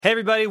Hey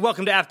everybody,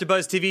 welcome to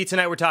AfterBuzz TV.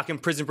 Tonight we're talking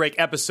Prison Break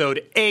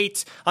episode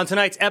 8. On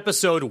tonight's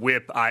episode,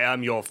 Whip, I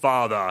Am Your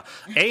Father.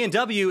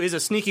 A&W is a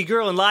sneaky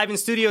girl, and live in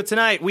studio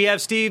tonight we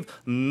have Steve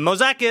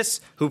Mozakis,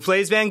 who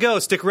plays Van Gogh.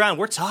 Stick around,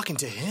 we're talking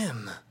to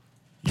him.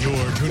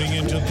 You're tuning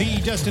into the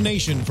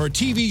destination for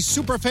TV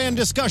superfan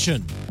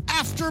discussion,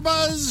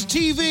 AfterBuzz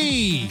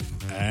TV.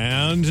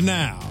 And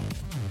now,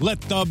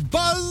 let the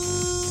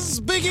buzz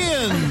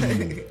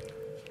begin.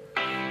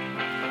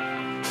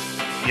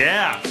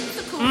 Yeah.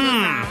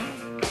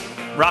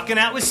 Rocking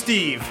out with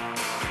Steve.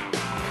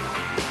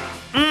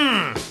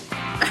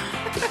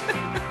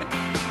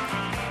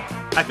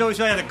 I feel we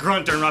should have the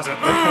grunt during Ross.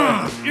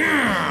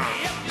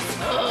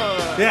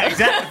 Yeah,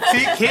 exactly.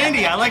 See,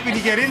 Candy, I like when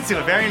you get into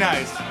it. Very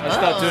nice. I'll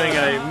start doing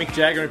a Mick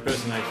Jagger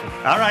impersonation.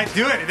 All right,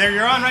 do it. There,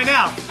 you're on right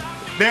now.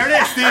 There it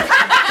is, Steve.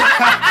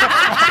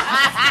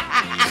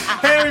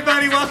 Hey,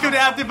 everybody, welcome to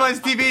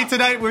AfterBuzz TV.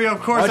 Tonight, we, of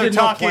course, are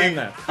talking...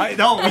 That.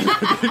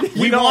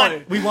 We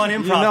want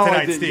improv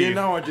tonight, Steve. You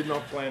know I did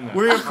not plan that.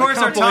 We, of course,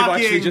 I are talking... I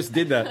actually just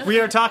did that. We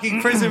are talking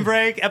Prison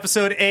Break,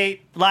 episode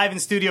 8, live in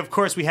studio. Of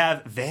course, we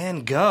have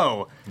Van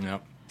Gogh.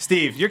 Yep.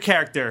 Steve, your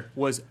character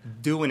was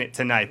doing it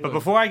tonight. But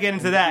before I get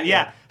into that,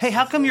 hey,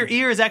 how come your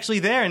ear is actually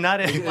there and not...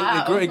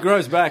 It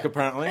grows back,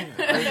 apparently.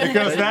 It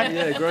goes back?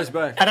 Yeah, it grows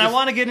back. And I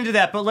want to get into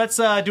that, but let's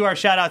do our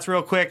shout-outs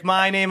real quick.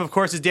 My name, of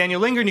course, is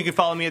Daniel Lingren. You can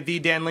follow me at the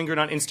Dan Lingren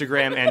on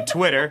Instagram and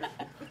Twitter.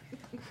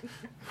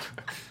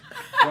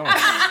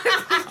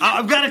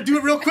 I've got to do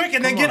it real quick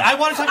and then I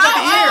want to talk about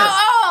the ear.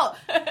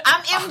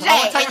 I'm MJ,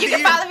 and you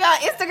can follow me on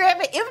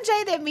Instagram at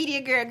MJ, that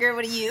media girl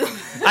with a U.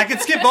 I can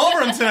skip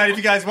over them tonight if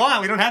you guys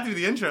want. We don't have to do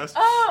the intros.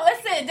 Oh,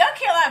 listen, don't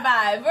kill our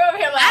vibe. We're over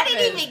here laughing. I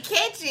didn't even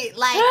catch it.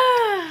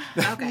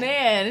 Okay.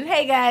 Man,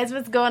 hey guys,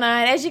 what's going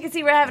on? As you can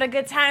see, we're having a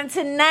good time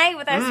tonight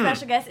with our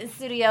special guest in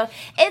studio.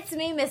 It's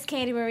me, Miss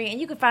Candy Marie, and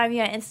you can find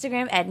me on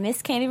Instagram at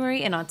Miss Candy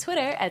Marie and on Twitter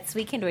at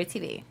Sweet Kendora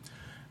TV.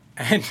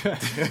 And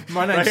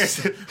my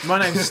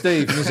name's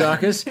Steve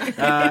Mozakis,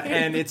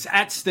 and it's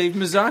at Steve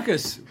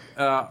Mozakis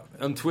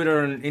on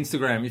Twitter and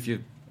Instagram if you're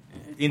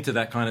into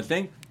that kind of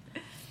thing.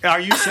 Are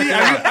you, Steve?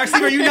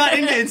 Are you not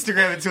into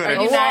Instagram and Twitter?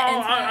 Are you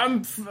not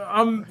into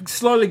I'm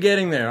slowly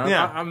getting there.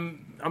 Yeah.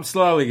 I'm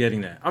slowly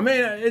getting there. I mean,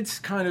 it's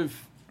kind of...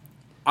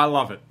 I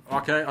love it.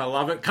 Okay, I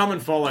love it. Come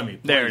and follow me,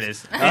 please. There it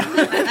is.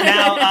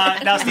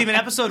 Now, Steve, in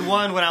episode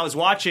 1, when I was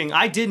watching,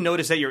 I did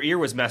notice that your ear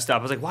was messed up.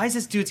 I was like, why is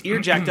this dude's ear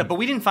jacked up? But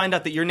we didn't find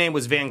out that your name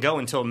was Van Gogh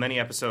until many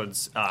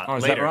episodes later.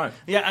 Is that right?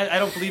 Yeah, I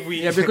don't believe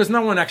we... Yeah, because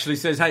no one actually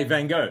says, hey,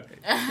 Van Gogh.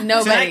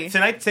 Nobody.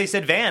 Tonight they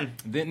said Van.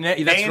 That's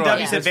A&W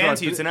right. said Van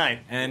to you tonight.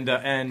 And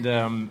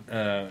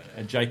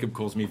Jacob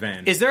calls me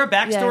Van. Is there a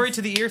backstory Yes.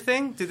 to the ear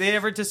thing? Did they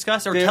ever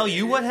discuss or tell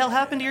you what hell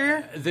happened to your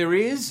ear? There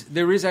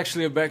is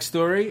actually a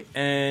backstory,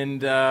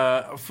 and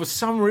for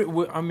some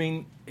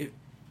reason,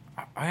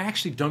 I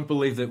actually don't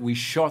believe that we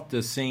shot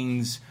the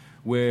scenes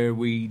where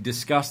we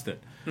discussed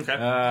it. Okay.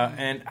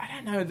 And I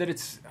don't know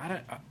that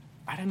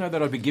I don't know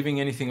that I'd be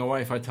giving anything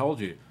away if I told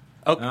you.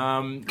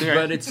 Okay.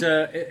 But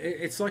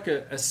it's like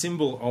a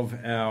symbol of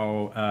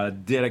our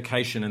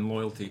dedication and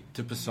loyalty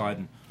to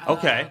Poseidon.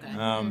 Okay.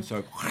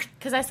 So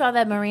Because I saw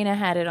that Marina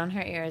had it on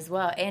her ear as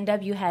well.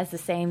 A&W has the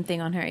same thing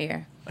on her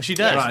ear. She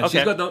does. right, Okay.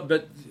 she's got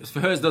but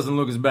hers doesn't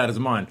look as bad as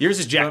mine. Yours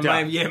is jacked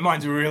up. Yeah,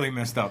 mine's really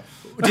messed up.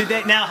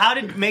 Now, how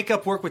did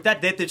makeup work with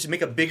that? They had to just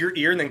make a bigger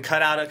ear and then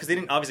cut out because they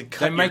didn't obviously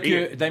cut your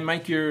ear. They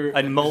make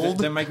A mold?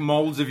 They make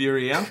molds of your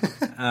ear.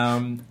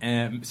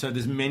 And so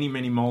there's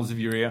many molds of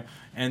your ear,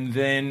 and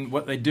then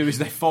what they do is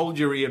they fold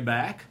your ear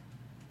back.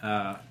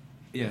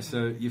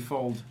 So you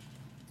fold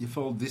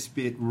this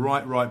bit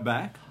right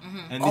back,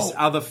 and this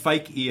other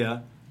fake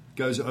ear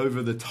goes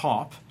over the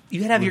top.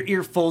 You had to have your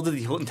ear folded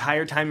the whole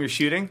entire time you're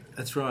shooting?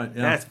 That's right.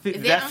 Yeah. Is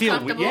that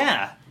uncomfortable?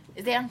 Yeah.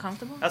 Is that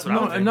uncomfortable? That's what I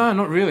would think. No,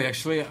 not really.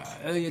 Actually,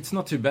 it's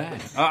not too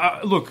bad.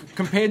 Look,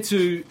 compared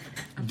to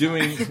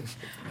doing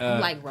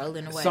Like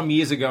rolling away. some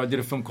years ago, I did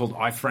a film called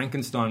I,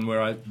 Frankenstein,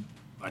 where I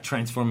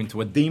transformed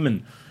into a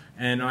demon,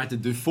 and I had to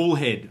do full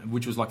head,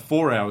 which was like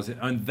 4 hours,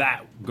 and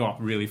that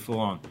got really full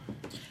on.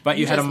 But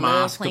you had a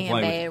mask to play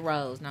with. bad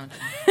roles, no.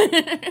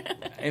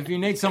 If you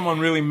need someone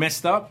really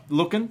messed up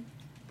looking,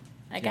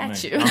 I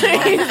got you. I'm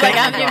He's like,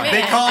 I'm your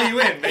They man. call you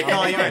in. They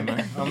call you in.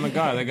 I'm the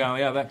guy. They go,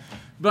 yeah, that.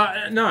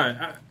 But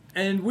no,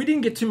 and we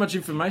didn't get too much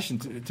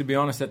information, to be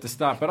honest, at the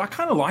start. But I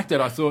kind of liked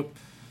it. I thought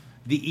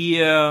the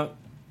ear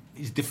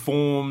is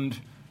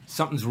deformed.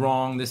 Something's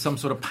wrong. There's some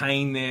sort of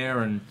pain there,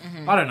 and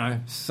I don't know,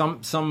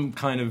 some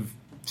kind of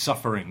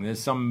suffering. There's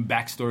some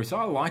backstory. So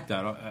I liked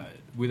that.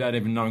 Without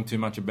even knowing too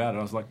much about it,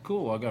 I was like,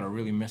 cool. I got a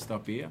really messed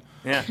up ear.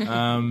 Yeah.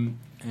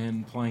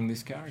 And playing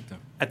this character.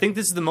 I think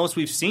this is the most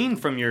we've seen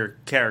from your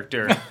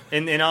character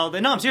in all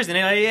the. No, I'm serious. In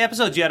any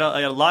episodes, you had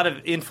a lot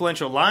of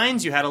influential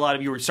lines. You had a lot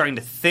of. You were starting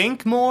to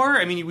think more.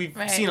 I mean, we've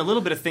Right. seen a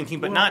little bit of thinking,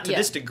 but not to yeah.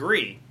 this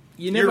degree.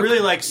 You're really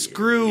like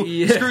screw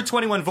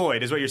 21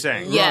 Void is what you're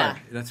saying. Yeah.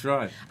 Right, that's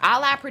right.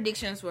 All our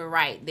predictions were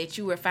right, that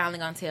you were finally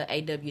going to tell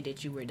AW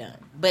that you were done.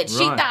 But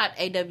she Right. thought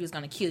AW was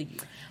going to kill you.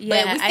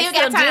 Yeah, but we I still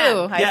still got time. do.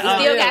 I We still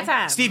still do. got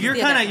time. Steve, We you're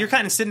still got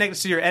kind of sitting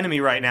next to your enemy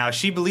right now.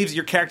 She believes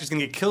your character's going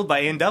to get killed by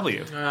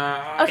A&W. Okay, you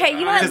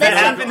know what? Does that Listen,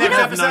 happen you next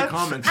know- episode? No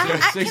comments.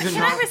 can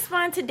Season I nine.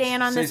 respond to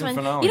Dan on this Season one?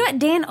 finale. You know what?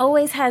 Dan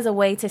always has a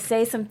way to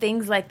say some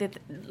things like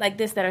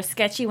this that are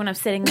sketchy when I'm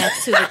sitting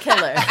next to the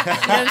killer. You know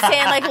what I'm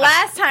saying? Like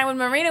last time when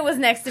Marina was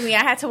next to me,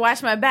 I had to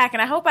watch my back,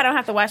 and I hope I don't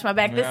have to watch my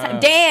back this time.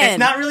 Dan, It's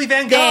not really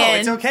Van Gogh. Dan.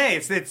 It's okay.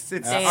 It's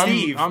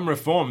Steve. I'm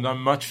reformed.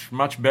 I'm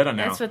much better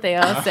now. That's what they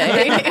all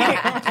say.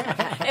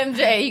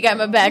 MJ, you got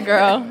my back,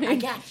 girl. I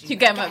got you. You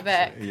got my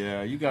back.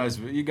 Yeah, you guys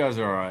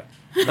are all right.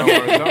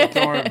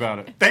 Don't worry about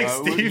it. Thanks,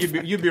 Steve.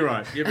 You'd be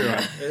right. You'd be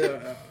right.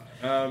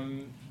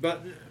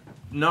 But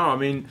no, I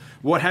mean,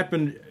 what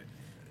happened?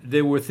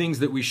 There were things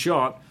that we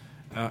shot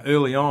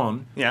early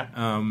on,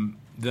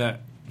 that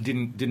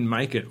didn't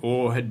make it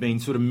or had been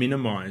sort of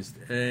minimised,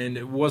 and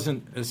it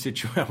wasn't a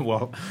situation.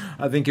 Well,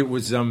 I think it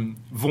was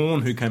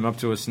Vaughn who came up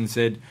to us and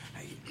said,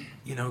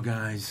 you know,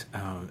 guys,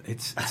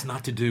 it's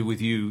not to do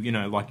with you, you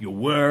know, like your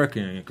work,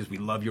 because we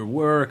love your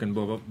work and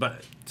blah, blah,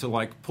 but to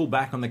like pull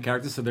back on the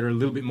characters so they're a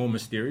little bit more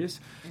mysterious,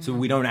 so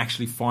we don't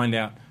actually find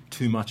out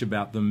too much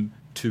about them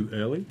too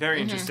early.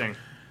 Very interesting.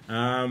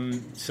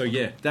 So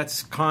yeah,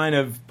 that's kind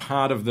of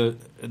part of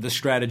the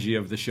strategy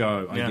of the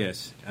show, I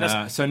guess.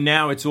 So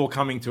now it's all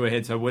coming to a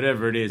head. So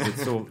whatever it is,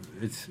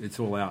 it's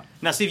all out.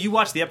 Now, Steve, you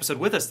watched the episode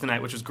with us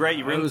tonight, which was great.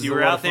 You It was were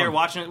a lot out of there fun.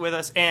 watching it with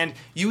us, and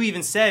you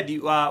even said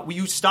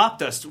you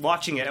stopped us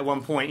watching it at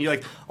one point. You're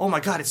like, "Oh my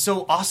god, it's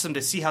so awesome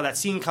to see how that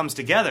scene comes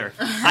together."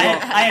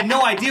 I had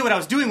no idea what I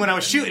was doing when I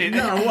was shooting it.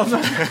 No, well,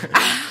 no.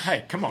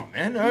 Hey, come on,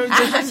 man.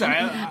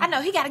 I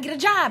know, he got to get a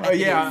job.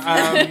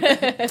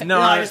 At this. No,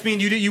 I just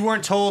mean you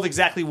weren't told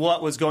exactly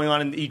what was going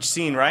on in each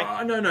scene,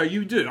 right? No,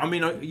 you do. I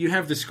mean, you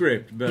have the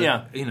script, but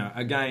Yeah. you know,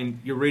 again,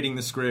 you're reading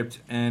the script,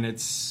 and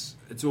it's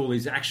all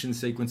these action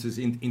sequences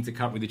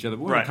intercut with each other.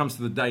 But when Right. it comes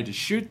to the day to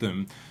shoot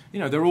them, you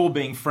know, they're all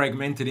being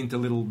fragmented into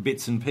little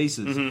bits and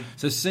pieces. Mm-hmm.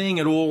 So seeing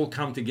it all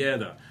come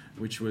together,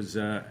 which was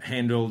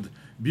handled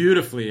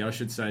beautifully, I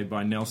should say,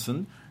 by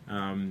Nelson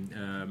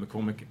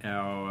McCormick,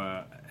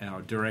 our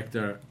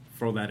director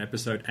for that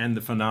episode and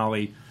the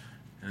finale.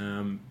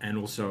 And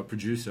also a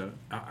producer.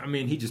 I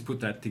mean, he just put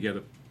that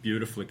together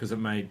beautifully because it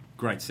made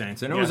great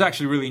sense. And it was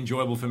actually really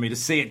enjoyable for me to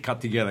see it cut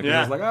together because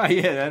I was like, oh,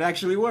 yeah, that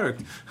actually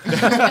worked.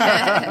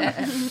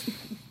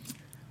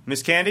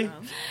 Miss Candy?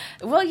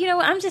 Well, you know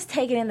what? I'm just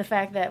taking in the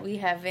fact that we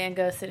have Van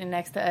Gogh sitting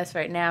next to us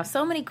right now.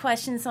 So many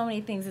questions, so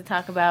many things to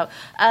talk about.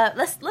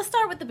 Let's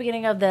start with the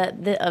beginning of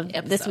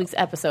this week's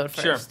episode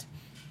first. Sure.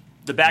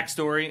 The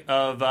backstory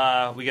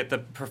of we get the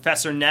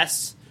Professor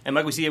Ness. And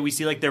like we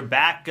see like they're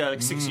back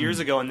 6 years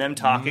ago and them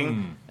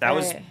talking. That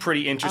was Right.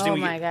 pretty interesting. Oh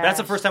my That's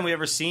the gosh. first time we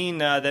ever seen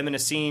them in a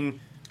scene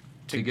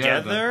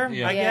together.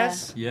 Yeah. I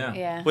guess.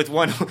 Yeah. With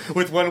one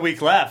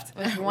week left.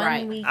 With one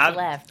Right. week I'm,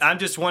 left. I'm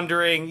just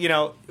wondering, you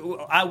know,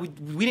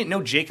 we didn't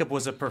know Jacob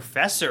was a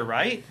professor,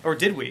 right? Or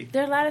did we?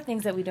 There are a lot of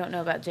things that we don't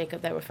know about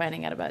Jacob that we're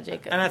finding out about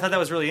Jacob. And I thought that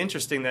was really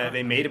interesting that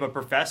they made him a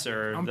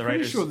professor. I'm the pretty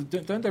writers. sure,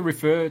 don't they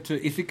refer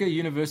to Ithaca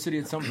University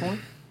at some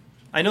point?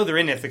 I know they're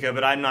in Ithaca,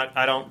 but I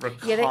don't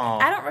recall. Yeah,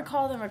 I don't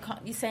recall them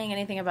you saying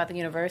anything about the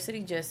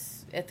university,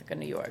 just Ithaca,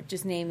 New York,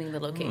 just naming the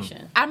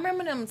location. I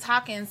remember them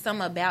talking some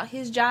about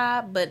his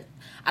job, but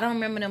I don't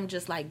remember them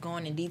just like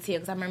going in detail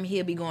because I remember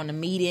he'll be going to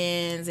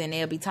meetings and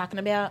they'll be talking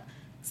about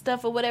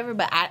stuff or whatever,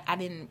 but I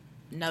didn't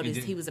notice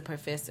didn't? he was a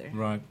professor.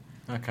 Right.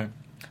 Okay.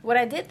 What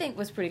I did think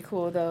was pretty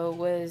cool, though,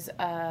 was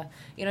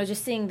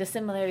just seeing the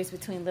similarities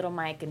between Little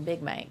Mike and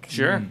Big Mike.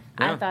 Sure.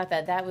 I thought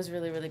that was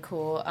really, really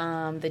cool.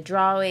 The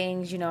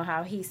drawings, you know,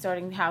 how he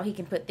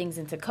can put things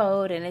into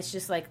code, and it's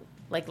just like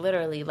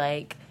literally,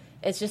 like,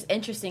 it's just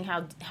interesting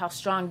how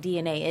strong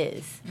DNA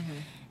is. Mm-hmm.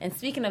 And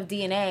speaking of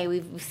DNA,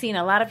 we've seen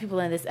a lot of people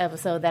in this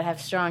episode that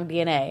have strong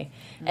DNA,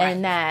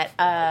 and that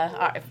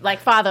are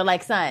like father,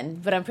 like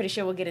son. But I'm pretty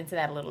sure we'll get into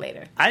that a little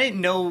later. I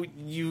didn't know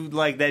you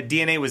like that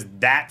DNA was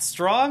that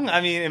strong. I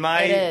mean, am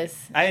I? It is.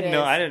 I didn't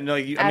know. I didn't know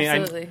you. I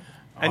Absolutely. mean,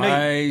 I know.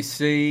 I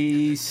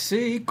see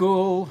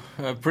sequel,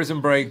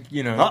 Prison Break,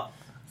 you know.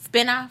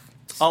 Spinoff?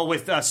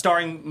 With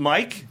starring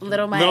Mike,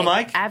 Little Mike. Little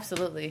Mike.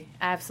 Absolutely.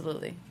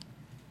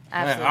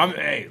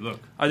 Hey,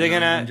 look. Are they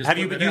gonna just have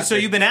putting it you? out So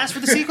there. you've been asked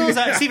for the sequels?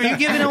 Steve, are you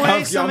giving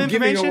away some I'm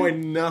information? giving away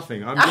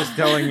nothing. I'm just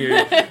telling you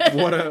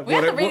what an We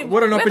have to read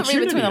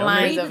opportunity. between the I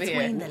lines mean, over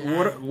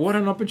here. what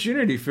an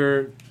opportunity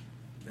for,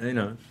 you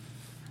know.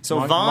 So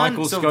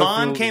Michael Vaughn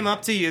Scofield. came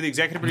up to you, the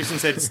executive producer,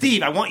 and said,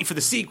 "Steve, I want you for the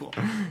sequel."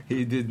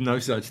 He did no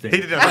such thing. He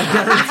did not.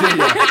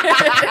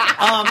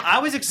 I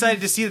was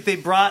excited to see that they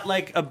brought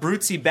like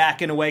Abruzzi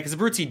back in a way because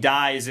Abruzzi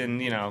dies in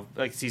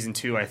like season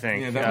 2, I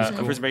think. Yeah, that was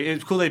cool. Prison Break. It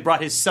was cool they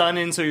brought his son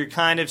in, so you're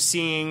kind of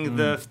seeing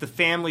the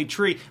family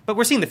tree. But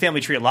we're seeing the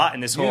family tree a lot in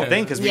this whole Yeah.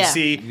 thing because we Yeah.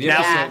 see Yeah. now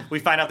Yeah. we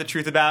find out the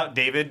truth about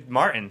David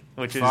Martin,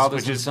 which is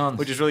Fathers and sons.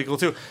 which is really cool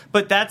too.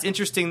 But that's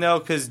interesting though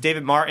because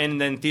David Martin and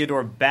then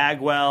Theodore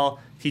Bagwell.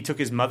 he took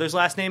his mother's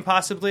last name,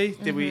 possibly.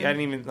 Did we? I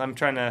didn't even. I'm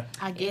trying to.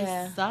 I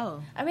guess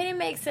so. I mean, it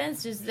makes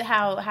sense just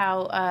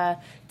how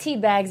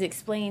T-Bags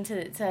explained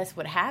to us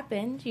what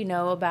happened,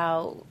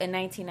 about in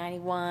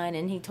 1991,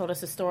 and he told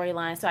us a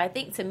storyline. So I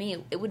think, to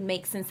me, it would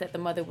make sense that the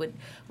mother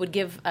would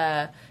give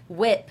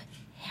Whip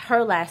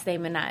her last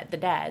name and not the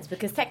dad's,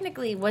 because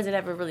technically, was it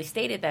ever really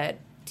stated that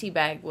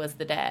T-Bag was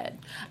the dad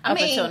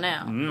until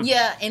now?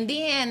 Yeah, and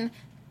then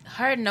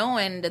her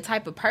knowing the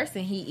type of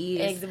person he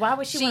is, why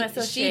would she want to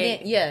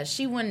associate?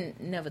 She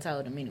wouldn't never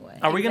told him anyway.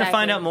 Are we going to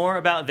find out more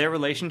about their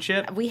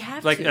relationship? We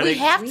have like, to. We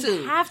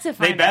have to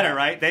find They better, out.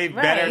 right? They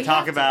better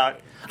talk about.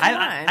 I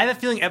on. have a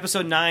feeling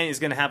episode 9 is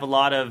going to have a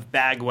lot of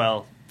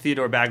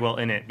Theodore Bagwell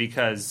in it,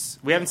 because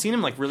we haven't seen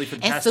him like really for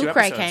the And past 2 Sucre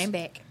episodes. came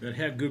back. But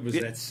how good was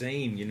that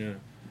scene?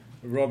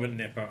 Robert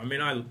Nepper. I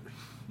mean,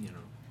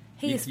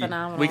 He's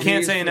phenomenal. We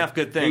can't say enough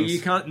good things.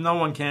 You can't. No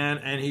one can,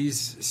 and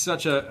he's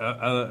such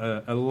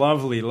a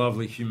lovely,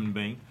 lovely human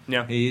being.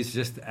 Yeah, he is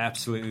just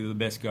absolutely the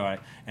best guy.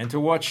 And to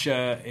watch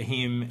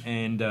him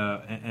and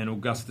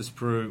Augustus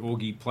Prew,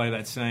 Augie, play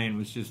that scene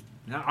was just.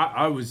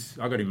 I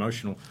got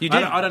emotional. You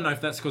did? I don't know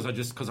if that's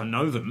because I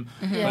know them,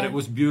 but it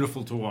was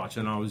beautiful to watch,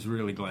 and I was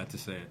really glad to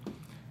see it.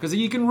 Because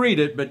you can read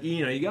it, but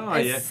you go, oh,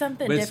 It's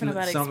something but different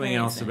about something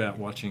else experiencing it. about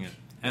watching it.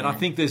 And I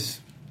think there's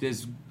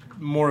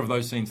more of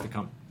those scenes to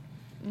come.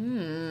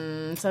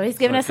 So he's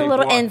giving us a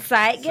little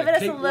insight. Giving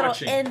us a little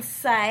watching.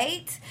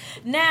 insight.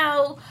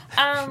 Now,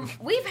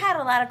 we've had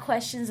a lot of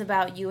questions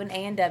about you and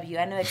A&W.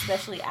 I know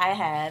especially I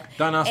have.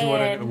 Don't ask me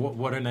And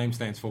what her name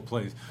stands for,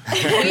 please. We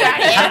already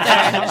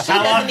answered. She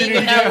doesn't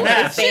even know what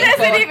it she stands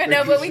doesn't for. even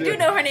know, but we do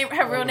know her name.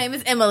 Her real name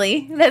is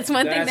Emily. That's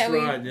one thing That's that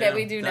right, that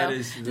we do that know.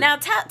 is- Now,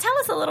 tell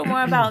us a little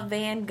more about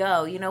Van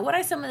Gogh. What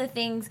are some of the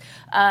things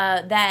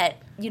that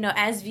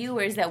as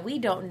viewers that we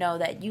don't know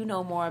that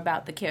more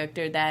about the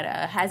character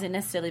that hasn't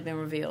necessarily been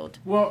revealed?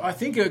 Well, I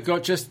think it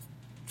got just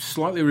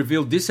slightly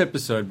revealed this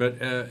episode, but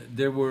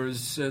there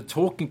was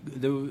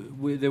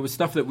there was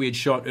stuff that we had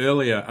shot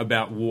earlier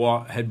about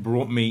what had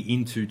brought me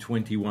into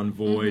 21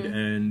 Void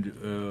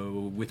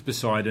and with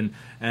Poseidon,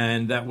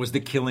 and that was the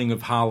killing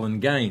of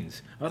Harlan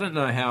Gaines. I don't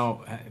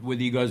know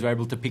whether you guys were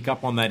able to pick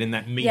up on that in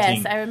that meeting.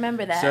 Yes, I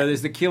remember that. So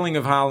there's the killing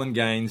of Harlan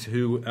Gaines,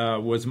 who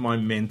was my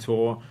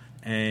mentor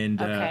and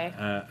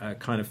a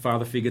kind of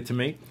father figure to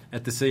me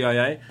at the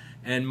CIA,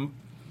 and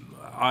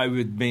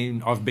I've been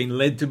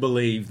led to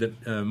believe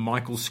that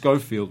Michael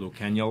Schofield or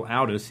Kaniel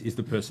Aldis is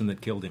the person that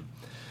killed him.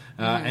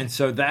 And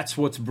so that's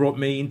what's brought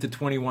me into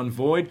 21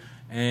 Void,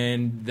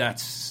 and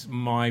that's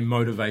my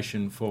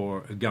motivation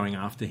for going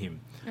after him.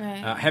 Right.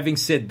 Having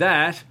said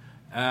that,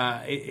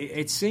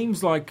 it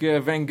seems like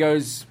Van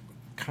Gogh's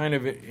kind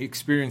of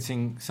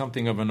experiencing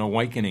something of an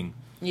awakening.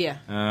 Yeah.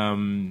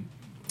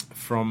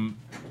 From...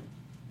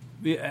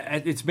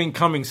 It's been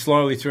coming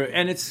slowly through,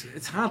 and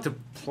it's hard to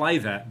play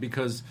that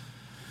because...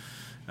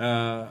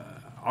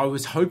 I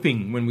was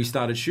hoping when we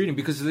started shooting,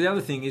 because the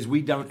other thing is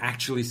we don't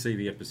actually see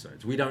the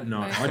episodes. We don't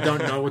know. I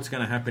don't know what's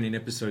going to happen in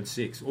episode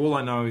 6. All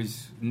I know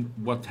is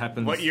what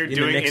happens. What you're in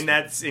doing the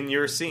next, in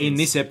your scenes. in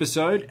this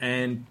episode,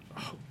 and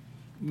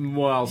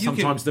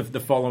sometimes the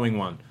following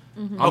one.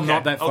 I'm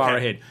not that far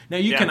ahead. Now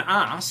you can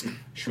ask,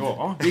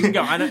 sure, you can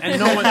go, and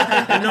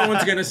no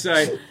one's going to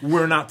say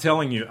we're not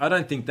telling you. I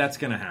don't think that's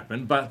going to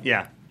happen. But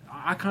Yeah.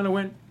 I kind of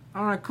went,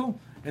 all right, cool,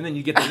 and then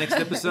you get the next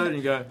episode and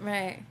you go,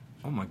 Right.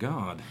 oh my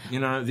God,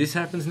 this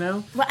happens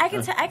now? Well, I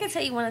can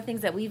tell you one of the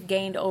things that we've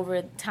gained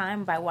over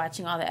time by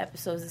watching all the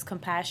episodes is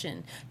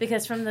compassion.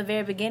 Because from the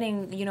very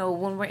beginning,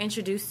 when we're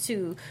introduced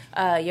to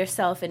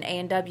yourself and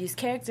A&W's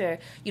character,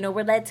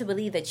 we're led to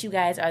believe that you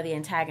guys are the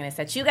antagonists,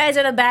 that you guys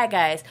are the bad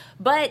guys.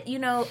 But,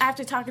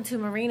 after talking to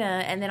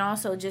Marina and then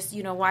also just,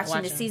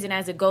 watching the season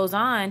as it goes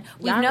on,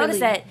 we've Y'all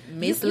noticed really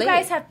that you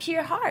guys have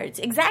pure hearts.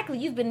 Exactly.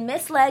 You've been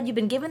misled. You've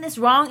been given this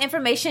wrong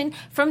information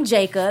from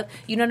Jacob.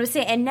 You know what I'm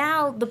saying? And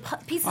now the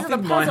pieces of the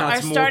puzzle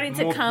are starting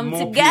to come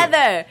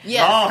together.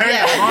 Yeah. Oh,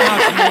 yeah. My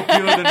heart's more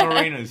pure than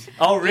Marina's.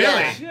 Oh, really?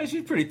 Yeah. Yeah,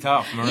 she's pretty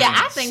tough, Marina. Yeah,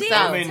 I think so.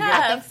 I mean,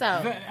 I think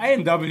so.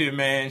 A&W,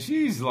 man,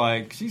 she's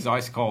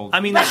ice cold. I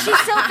mean, But she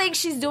still thinks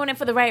she's doing it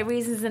for the right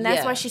reasons, and that's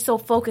Yeah. why she's so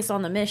focused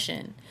on the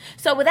mission.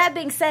 So with that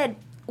being said,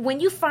 when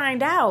you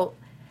find out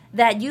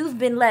that you've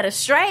been led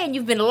astray and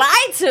you've been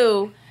lied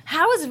to,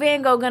 how is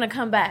Van Gogh going to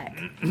come back?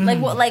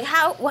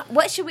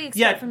 What should we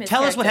expect from his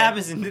tell us what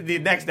character? happens in the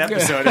next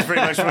episode. Is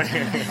pretty much what.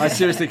 I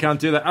seriously can't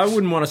do that. I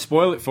wouldn't want to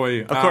spoil it for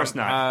you. Of course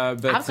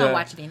not. But, I was gonna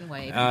watch it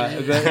anyway.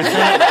 If you did.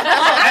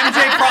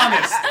 MJ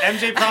promised.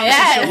 MJ promised.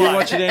 Yes. She'll You watch.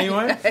 watch it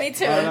anyway? Me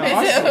too.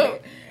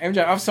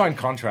 MJ, I've signed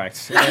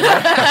contracts.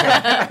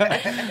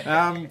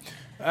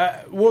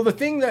 Well, the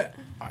thing that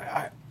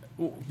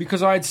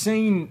because I had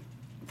seen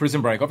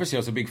Prison Break, obviously I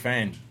was a big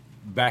fan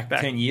back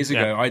 10 years ago.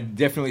 yeah. I'd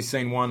definitely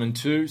seen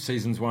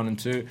seasons 1 and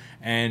 2,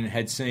 and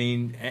had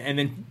seen, and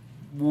then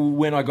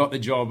when I got the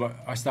job,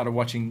 I started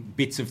watching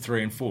bits of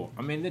 3 and 4.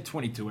 I mean, they're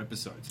 22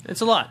 episodes.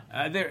 It's a lot.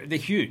 They're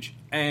huge.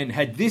 And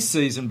had this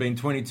season been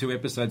 22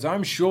 episodes,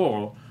 I'm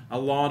sure a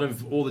lot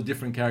of all the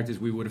different characters,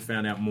 we would have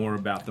found out more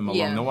about them along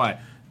Yeah. the way.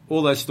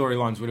 all those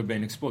storylines would have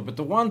been explored. But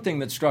the one thing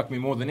that struck me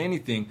more than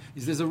anything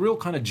is there's a real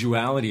kind of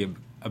duality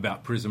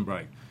about Prison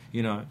Break,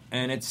 you know,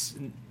 and it's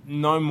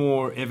no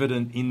more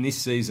evident in this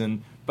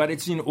season, but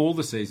it's in all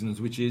the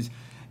seasons, which is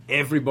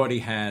everybody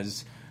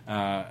has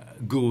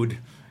good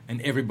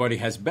and everybody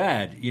has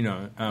bad. You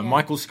know,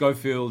 Michael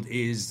Scofield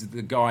is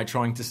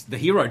the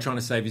hero trying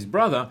to save his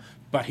brother,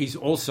 but he's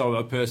also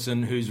a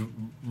person who's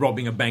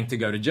robbing a bank to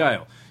go to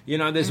jail. You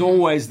know, there's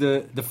always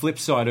the flip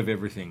side of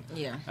everything.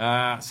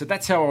 Yeah. So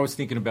that's how I was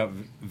thinking about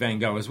Van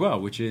Gogh as well,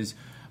 which is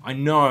I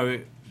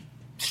know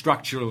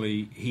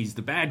structurally he's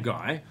the bad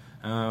guy,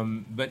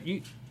 but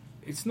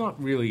it's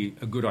not really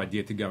a good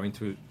idea to go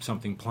into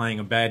something playing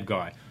a bad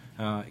guy.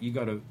 You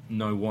got to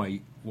know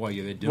why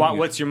you're there doing it.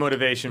 What's your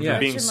motivation for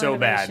being so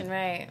bad?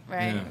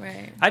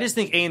 Right. I just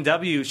think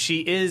A&W, she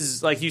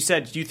is, like you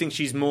said, you think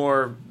she's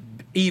more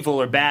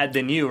evil or bad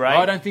than you, right?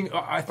 I don't think.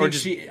 I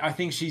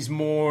think she's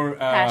more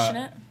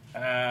Passionate.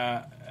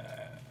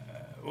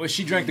 Well,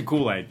 she drank the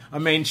Kool-Aid. I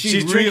mean,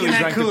 She's really drinking that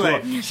drank the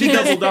Kool-Aid. Kool-Aid. She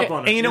doubled up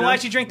on it. And you know why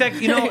she drank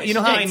that? You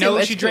know how I know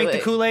much she drank the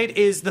Kool-Aid. Kool-Aid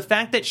is the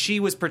fact that she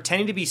was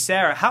pretending to be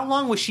Sarah. How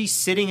long was she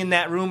sitting in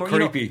that room? Or,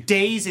 Creepy.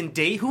 Days and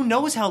days. Who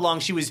knows how long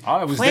she was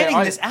I was planning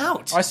there. this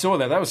out? I saw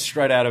that. That was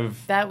straight out of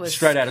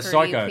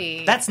Psycho.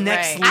 creepy. That's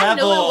next Right.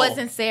 level. I knew it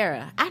wasn't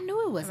Sarah. I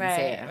knew it wasn't Right,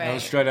 Sarah. right. That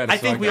was straight out of I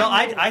think Psycho.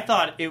 I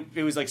thought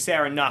it was like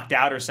Sarah knocked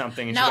out or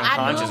something and No, she was I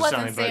knew unconscious it or wasn't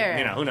something. Sarah. But,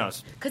 you know, who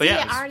knows? Because But he yeah,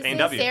 had it was already said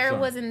A&W. Sarah so.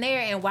 wasn't there,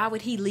 and why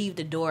would he leave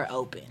the door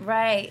open?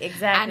 Right,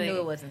 exactly. I knew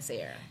it wasn't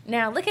Sarah.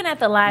 Now, looking at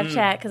the live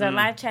chat, because our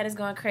live chat is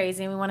going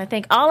crazy, and we want to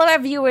thank all of our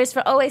viewers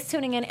for always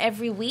tuning in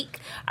every week.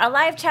 Our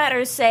live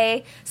chatters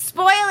say,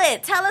 spoil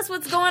it. Tell us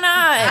what's going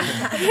on.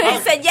 They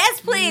said, yes,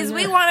 please.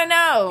 We want to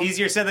know.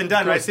 Easier said than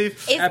done, right, Steve?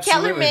 Is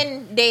Absolutely.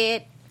 Kellerman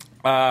dead?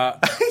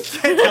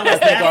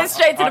 Get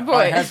straight to the I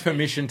point. have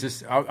permission to.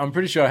 I'm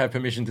pretty sure I have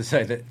permission to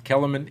say that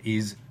Kellerman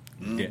is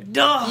dead.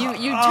 Duh. You took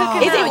him Is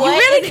out. he You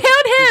what? really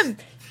killed him.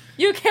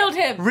 You killed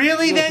him.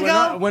 Really, Van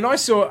Gogh? When I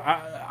saw,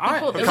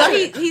 So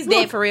he's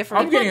dead for real.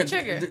 I'm getting the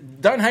trigger.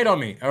 Don't hate on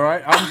me, all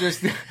right? I'm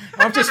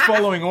just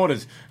following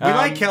orders. We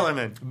like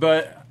Kellerman.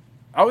 But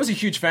I was a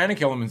huge fan of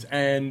Kellerman's,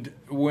 and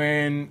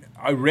when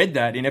I read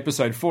that in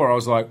episode 4, I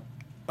was like,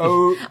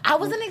 oh, I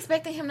wasn't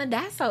expecting him to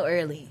die so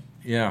early.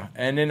 yeah.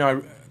 And then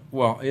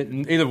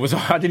either was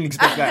I didn't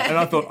expect that, and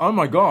I thought, oh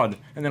my god.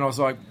 And then I was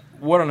like,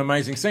 what an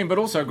amazing scene, but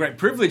also a great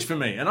privilege for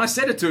me. And I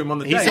said it to him on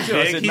the day. He's, too.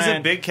 I said, he's man,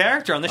 a big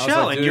character on the I was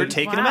show, like, and you're dude,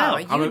 taking him wow,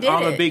 out. you I'm did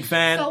a it. big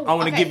fan. So, I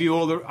want to okay. give you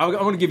all the. I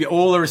want to give you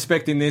all the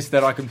respect in this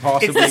that I can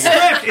possibly. It's a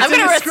script. It's I'm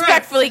going in to the script.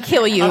 respectfully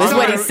kill you, is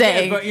what he's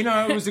saying. Yeah, but you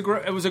know,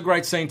 it was a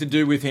great scene to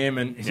do with him,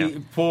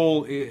 and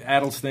Paul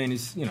Adelstein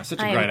is such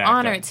a I great am actor.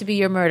 honored to be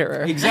your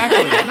murderer.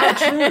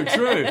 Exactly. No,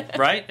 true.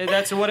 Right?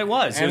 That's what it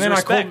was. It And was then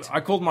respect. I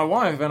called my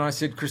wife and I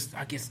said, Chris,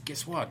 I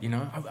guess what?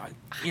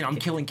 I'm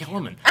killing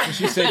Kellerman. And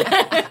she said,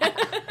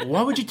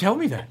 why would you tell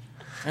me that?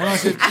 And I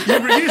said,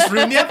 You just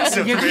ruined the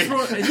episode yeah,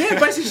 for me.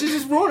 basically she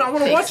just ruined it. I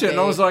want to watch it. And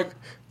I was like,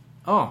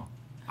 but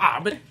I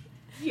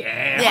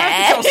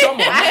have to tell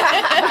someone.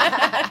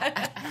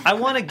 I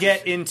want to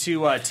get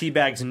into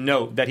Teabag's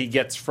note that he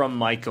gets from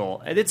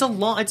Michael. And it's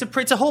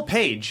a whole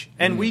page,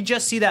 and we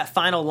just see that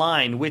final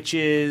line, which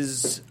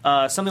is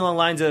something along the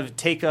lines of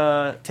 "take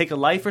a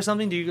life" or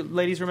something. Do you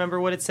ladies remember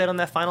what it said on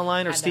that final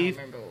line, or Steve?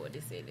 I don't remember what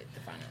he said at the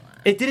final line.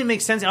 It didn't make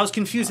sense. I was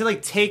confused. It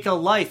like "take a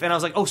life," and I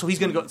was like, "Oh, so he's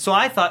gonna go." So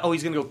I thought, "Oh,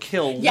 he's gonna go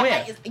kill Whip." I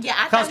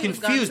I thought was he was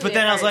gonna confused, kill but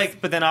then it I was first.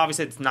 like, but then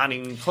obviously it's not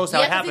even close to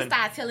how it because he happened.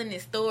 started telling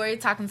his story,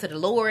 talking to the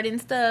Lord and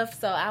stuff.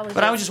 So I was.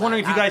 But I was just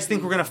wondering if you guys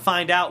think we're we're going to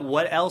find out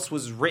what else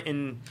was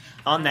written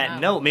on that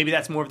note. Maybe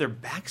that's more of their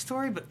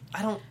backstory, but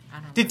I don't.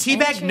 Did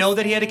Teabag know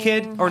that he had a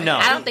kid or no?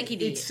 I don't think he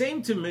did. It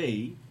seemed to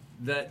me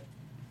that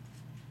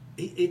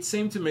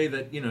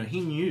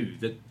he knew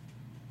that.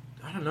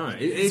 I don't know.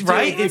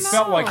 Right? It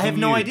felt like I he have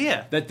no knew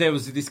idea. that there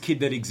was this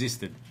kid that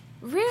existed.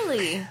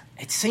 Really?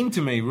 It seemed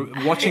to me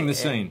watching the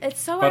scene.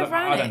 It's so but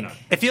ironic. I don't know.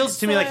 It feels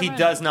to me so like he ironic.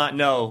 does not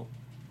know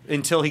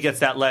until he gets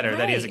that letter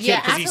that he has a Right. kid.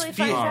 Yeah, 'cause after he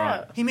finds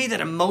out. he made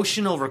that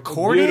emotional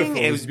recording.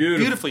 Beautiful. It was Beautiful.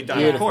 beautifully done,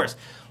 Beautiful. of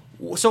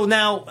course. So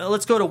now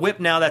let's go to Whip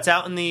now. That's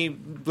out in the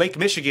Lake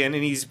Michigan,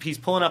 and he's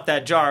pulling up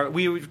that jar.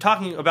 We were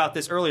talking about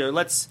this earlier.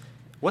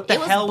 What the It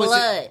was hell was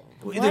blood. it?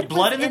 Is What there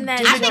blood was in in the that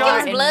in I the think jar?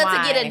 it was blood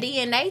And to get a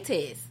why? DNA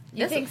test.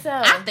 You think so?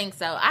 I think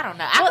so. I don't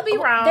know. I could be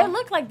wrong. There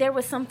looked like there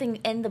was something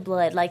in the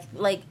blood, like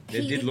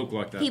It did look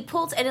like that. He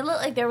pulled, and it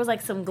looked like there was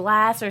like some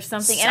glass or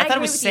something. And I thought it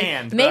agree was with you.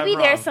 sand, but Maybe I'm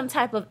there's wrong. some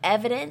type of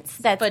evidence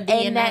that's For in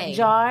DNA. that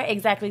jar,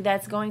 exactly.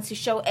 That's going to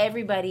show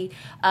everybody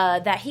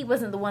that he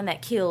wasn't the one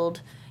that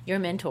killed your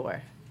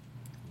mentor.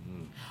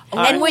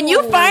 And when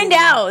you find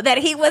out that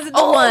he wasn't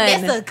the one,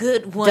 that's a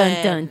good one.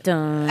 dun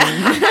dun dun.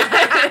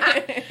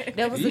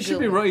 That was You a should good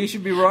be one. right. You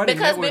should be writing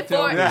Because network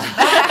before-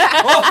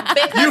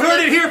 television. You heard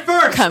it here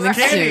first. Coming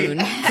Candy. soon.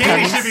 Candy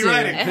Coming should be soon.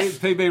 writing.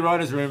 PB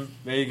writers room.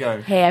 There you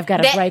go. Hey, I've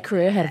got a That- bright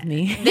career ahead of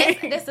me.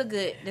 That's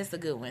a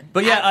good one.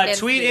 But yeah, That's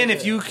tweet really in if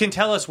good. you can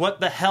tell us what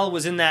the hell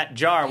was in that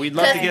jar. We'd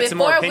love to get some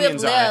more before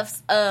opinions Whip on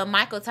it. left,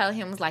 Michael told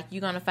him, was like,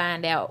 you're going to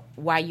find out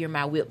why you're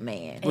my whip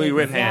man. Louis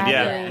Whip hand,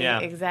 yeah, Exactly, yeah.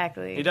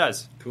 Exactly. He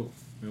does. Cool.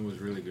 It was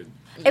really good.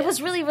 It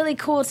was really, really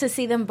cool to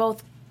see them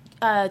both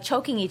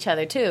choking each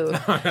other too.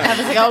 I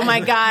was like, oh my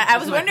god! I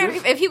was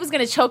wondering if he was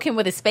going to choke him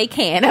with his fake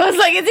hand. I was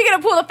like, is he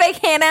going to pull a fake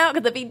hand out?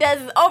 Because if he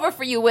does, it's over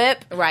for you,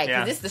 Whip. Right,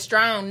 because Yeah. it's the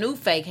strong new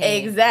fake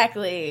hand.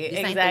 Exactly. This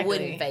ain't the Exactly.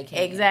 wooden fake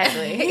hand.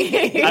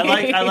 Exactly.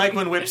 I like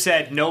when Whip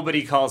said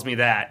nobody calls me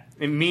that,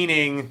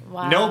 meaning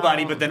Wow,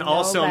 nobody, but then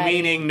also nobody.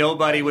 meaning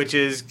nobody, which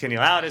is Kenny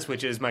Loudis,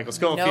 which is Michael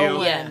Schofield. No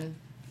one. Yeah.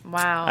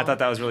 Wow. I thought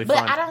that was really But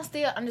fun. I don't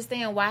still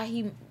understand why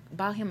he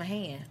bought him a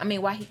hand. I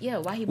mean, why he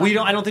bought We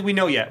don't. him I don't think we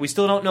know yet. We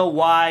still don't know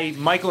why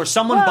Michael or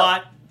someone Well-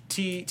 bought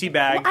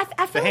Teabag. Well,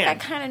 I the feel like I hand.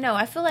 kind of know.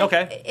 I feel like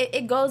Okay.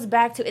 it goes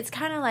back to, it's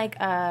kind of like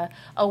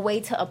a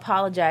way to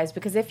apologize,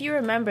 because if you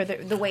remember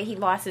the way he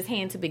lost his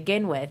hand to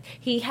begin with,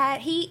 he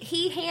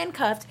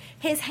handcuffed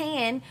his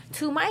hand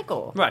to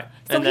Michael. Right.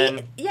 So And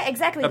then yeah,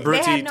 exactly.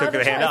 Abruzzi They had no took other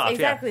the hand choice. off, yeah.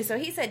 Exactly. So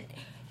he said,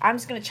 I'm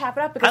just going to chop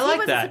it up, because I like he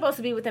wasn't that. supposed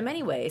to be with them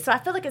anyway. So I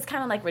feel like it's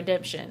kind of like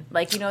redemption.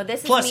 Like,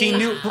 this Plus, is he me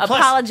knew- plus-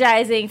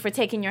 apologizing for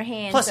taking your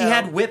hand. Plus, he so-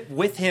 had Whip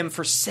with him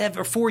for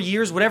 4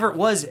 years, whatever it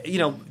was.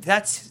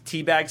 That's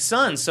Teabag's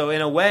son. So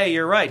in a way,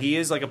 you're right. He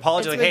is like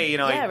apologizing. Like, hey,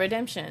 yeah,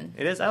 redemption.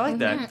 it is. I like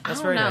that. That's I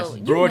don't very know. nice.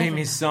 You Brought him never-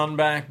 his son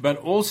back, but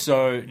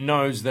also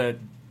knows that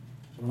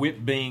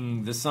Whip,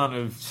 being the son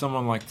of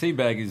someone like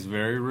Teabag, is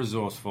very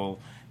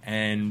resourceful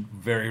and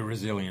very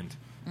resilient.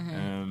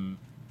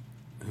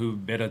 Who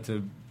better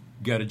to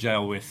go to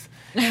jail with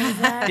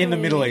in the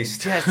Middle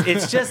East?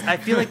 It's just I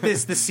feel like the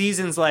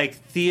season's like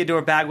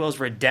Theodore Bagwell's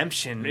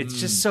redemption. It's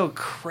just so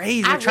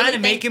crazy. They're I trying really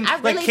to make think- him, I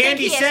really like think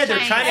Candy he has said, they're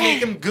trying to make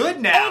changed. him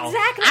good now.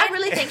 Exactly. I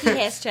really think he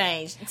has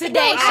changed. Today No,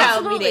 showed me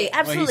absolutely, that.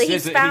 absolutely.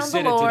 He's he found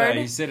said the it Lord.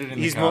 today. He said it in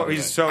He's the car more. today.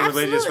 He's so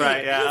religious, Absolutely.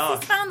 right? Yeah.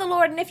 He's found the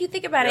Lord, and if you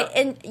think about it,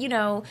 Yeah.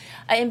 and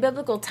in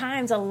biblical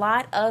times, a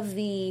lot of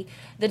the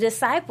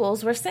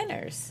disciples were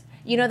sinners.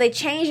 They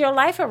changed your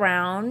life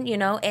around,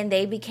 and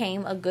they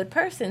became a good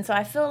person. So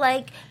I feel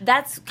like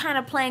that's kind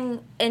of playing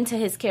into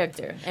his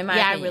character, in my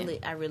opinion.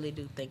 I really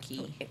do think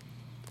he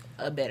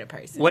a better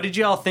person. What did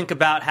you all think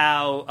about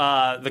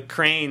how the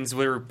cranes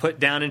were put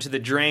down into the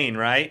drain?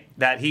 Right,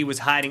 that he was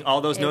hiding all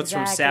those notes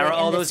from Exactly. Sarah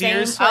all In the those same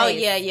years. place. Oh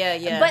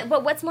yeah.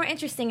 But what's more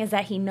interesting is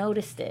that he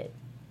noticed it.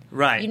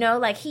 Right.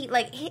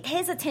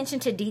 His attention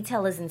to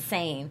detail is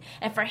insane,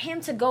 and for him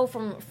to go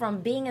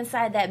from being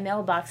inside that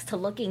mailbox to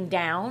looking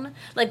down,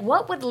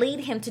 what would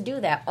lead him to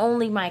do that?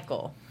 Only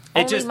Michael.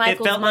 Only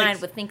Michael's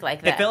mind would think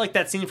like that. It felt like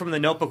that scene from The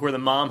Notebook where the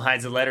mom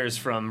hides the letters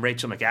from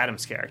Rachel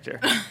McAdams' character.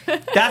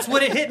 That's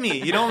what it hit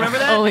me. You don't remember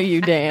that? Only you,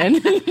 Dan. No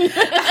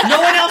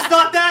one else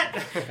thought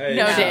that?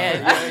 No,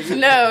 Dan.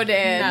 No,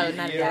 Dan.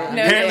 No, not at all.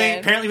 No, Dan.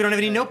 Apparently, we don't have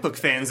any Notebook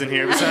fans in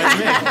here besides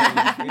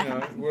me.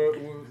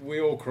 We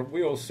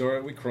all saw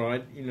it. We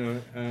cried.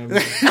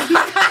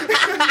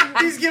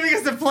 He's giving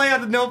us the play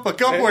on The Notebook.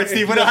 Go for it,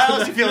 Steve. How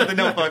else do you feel with The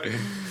Notebook?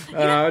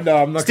 No,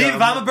 I'm not. Steve,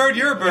 if I'm a bird,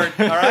 you're a bird.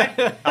 All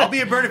right? I'll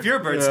be a bird if you're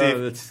a bird,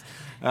 Steve.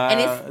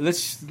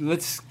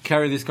 Let's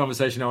carry this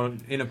conversation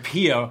on in a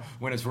pier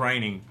when it's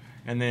raining,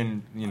 and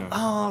then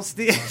Oh,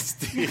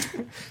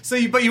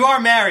 Steve. But you are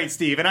married,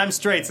 Steve, and I'm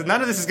straight, so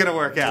none of this is going to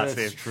work out, That's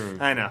Steve. true.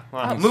 I know.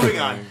 Well, That's moving true.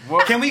 on.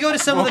 What- Can we go to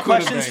some of the what could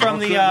have questions been? from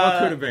What the? what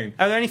could have been?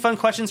 Are there any fun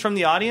questions from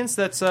the audience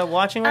that's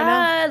watching right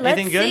now? Let's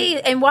Anything good? see.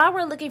 And while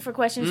we're looking for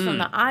questions from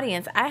the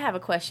audience, I have a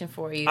question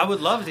for you. I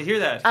would love to hear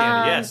that,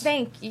 Candy. Yes.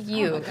 Thank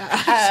you.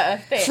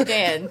 Oh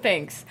Dan,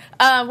 thanks.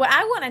 What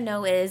I want to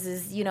know is,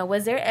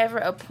 was there ever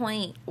a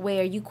point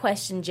where you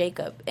questioned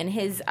Jacob and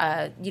his,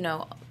 I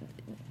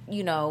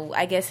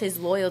guess his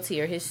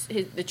loyalty or his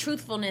the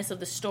truthfulness of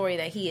the story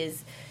that he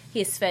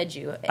has fed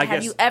you? I Have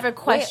guess- you ever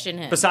questioned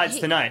him? Besides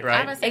tonight, I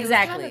right? was saying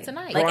Exactly. It was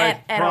kinda tonight.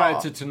 Like, at prior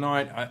all. to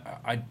tonight,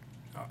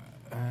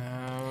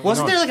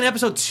 Wasn't no. there like an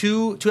episode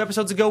two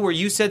episodes ago where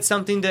you said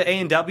something to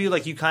A&W,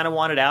 like you kind of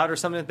wanted out or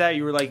something like that?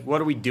 You were like, "What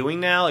are we doing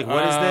now? Like,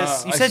 what is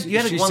this?" You said you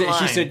had one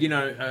line. She said,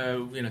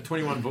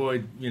 21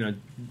 Void,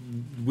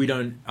 we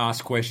don't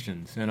ask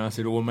questions, and I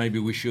said, well, maybe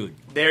we should.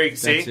 "There you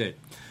see." That's it.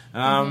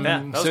 Yeah,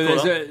 that was so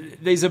cool,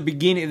 there's a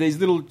beginning. There's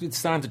little. It's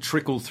starting to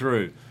trickle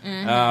through,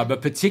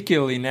 but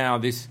particularly now,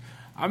 this.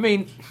 I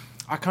mean,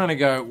 I kind of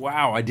go,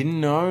 wow, I didn't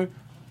know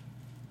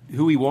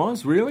who he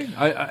was really,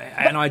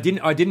 I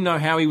didn't know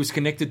how he was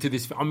connected to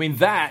this. I mean,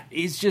 that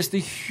is just a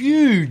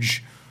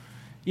huge,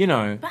 I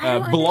don't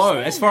blow.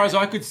 understand As far that. as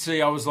I could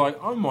see, I was like,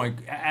 oh my!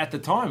 At the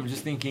time,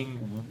 just thinking,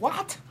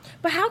 what?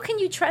 But how can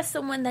you trust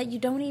someone that you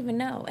don't even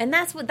know? And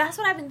that's what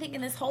I've been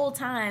thinking this whole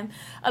time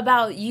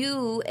about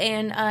you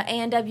and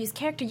A&W's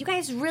character. You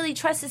guys really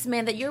trust this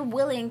man that you're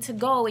willing to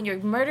go and you're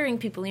murdering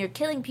people and you're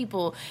killing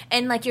people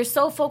and like you're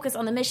so focused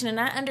on the mission. And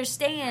I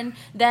understand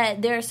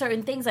that there are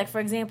certain things, like for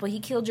example, he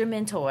killed your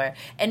mentor,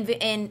 and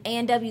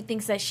A&W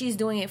thinks that she's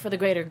doing it for the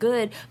greater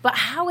good. But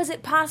how is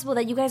it possible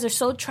that you guys are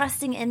so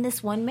trusting in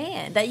this one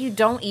man that you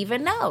don't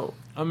even know?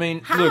 I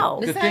mean, How?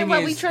 look, The the same thing way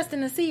is, we trust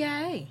in the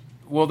CIA.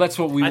 well, that's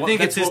what we. I think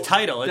that's it's his what-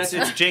 title. It's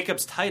that's-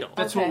 Jacob's title.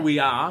 That's Okay. what we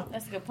are.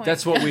 That's a good point.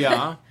 That's what we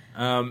are.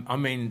 I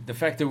mean, the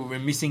fact that we're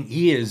missing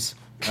ears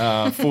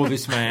for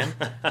this man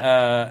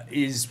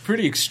is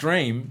pretty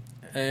extreme,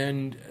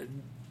 and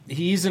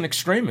he is an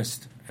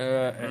extremist,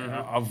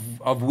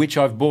 of which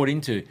I've bought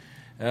into.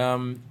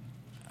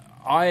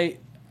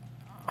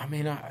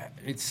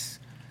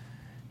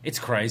 It's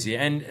crazy,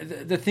 and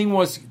the thing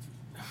was,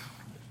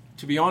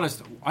 to be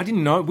honest, we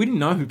didn't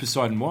know who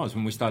Poseidon was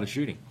when we started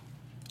shooting.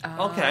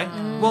 Okay.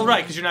 Well,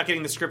 right, because you're not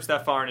getting the scripts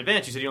that far in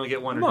advance. You said you only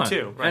get one or No.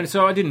 two. Right. And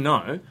so I didn't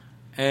know.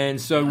 And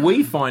so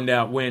we find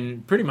out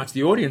when pretty much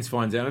the audience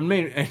finds out. And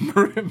me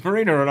and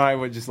Marina and I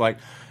were just like,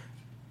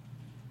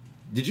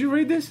 did you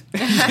read this?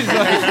 She's like,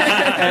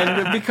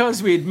 and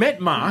because we had met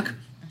Mark,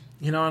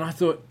 and I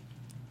thought,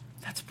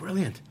 that's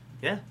brilliant.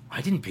 Yeah.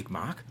 I didn't pick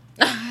Mark.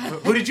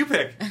 Who did you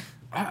pick?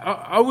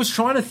 I was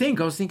trying to think.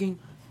 I was thinking,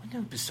 I wonder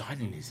who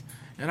Poseidon is.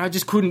 And I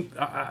just couldn't.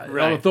 I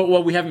Right. thought,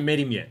 well, we haven't met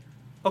him yet.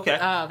 Okay.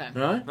 Oh, okay.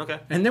 Right? Okay.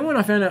 And then when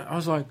I found out, I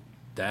was like,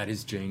 that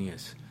is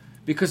genius.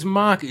 Because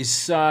Mark is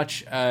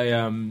such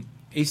a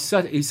he's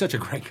such a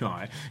great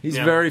guy. He's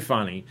Yeah. very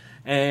funny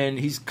and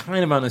he's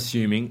kind of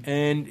unassuming.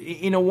 And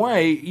in a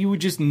way, you would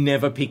just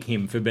never pick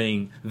him for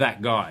being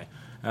that guy.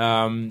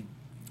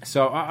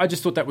 So I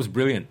just thought that was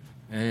brilliant,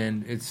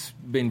 and it's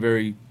been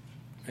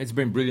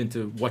brilliant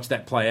to watch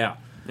that play out.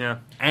 Yeah.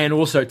 And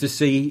also to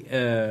see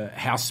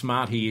how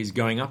smart he is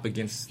going up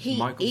against He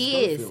Michael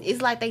is. Scofield.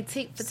 It's like they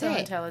tick for so tack.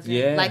 intelligent.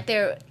 Yeah.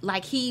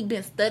 Like he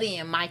been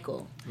studying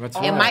Michael. That's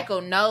And right.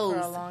 Michael For a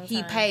knows long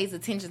he time. pays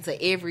attention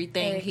to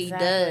everything he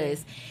Exactly.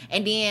 does.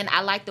 And then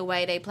I like the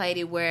way they played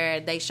it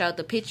where they showed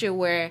the picture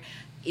where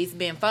it's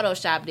been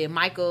photoshopped that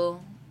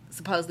Michael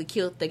supposedly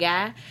killed the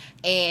guy,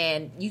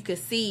 and you could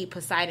see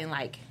Poseidon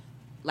like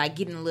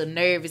getting a little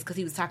nervous because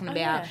he was talking about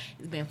yeah.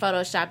 it's been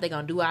photoshopped, they're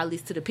gonna do all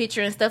this to the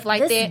picture and stuff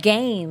like This that.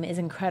 game is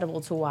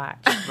incredible to watch.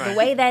 Right. The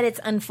way that it's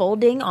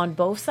unfolding on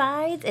both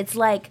sides, it's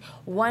like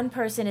one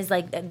person is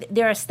like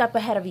they're a step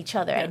ahead of each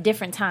other at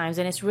different times,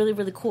 and it's really,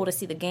 really cool to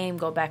see the game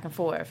go back and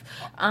forth.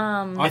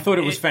 I thought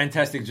it was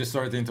fantastic. Just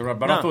sorry to interrupt,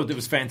 but No. I thought it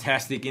was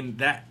fantastic in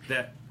that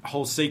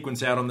whole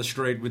sequence out on the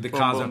street with the Boom,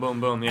 cars. boom, boom,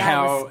 boom, yeah. That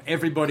How was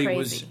everybody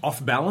was crazy.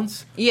 off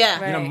balance.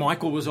 Yeah. You know, Right.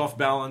 Michael was off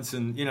balance,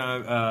 and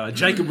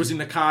Jacob was in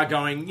the car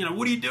going,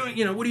 what are you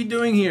doing? What are you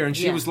doing here? And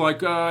she Yeah. was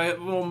like,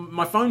 well,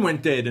 my phone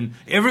went dead, and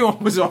everyone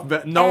was off.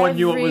 But no one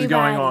knew what was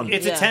going on. Everybody.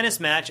 It's Yeah. a tennis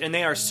match, and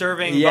they are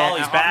serving Yeah,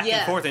 volleys back yeah.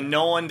 and forth, and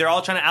they're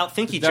all trying to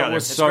outthink each That other.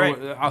 was It's so. great.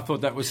 I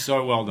thought that was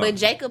so well done. But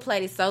Jacob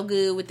played it so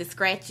good with the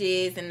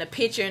scratches and the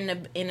picture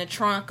in the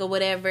trunk or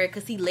whatever,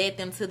 because he led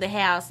them to the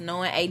house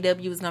knowing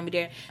AW was gonna be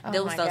there. Oh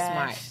That was my so gosh.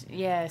 smart.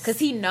 Yes, Because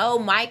he know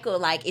Michael,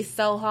 like, it's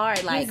so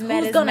hard. Like, He's met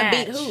who's his gonna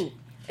match. beat who?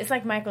 It's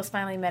like Michael's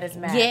finally met his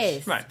match.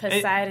 Yes. Right.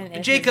 Poseidon And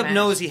is Jacob his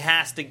knows match. he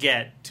has to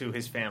get to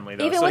his family,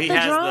 though. Even so with he the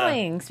has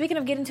drawing. Speaking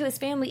of getting to his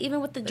family, even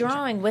with the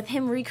drawing, with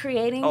him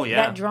recreating Oh, yeah.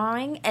 that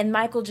drawing, and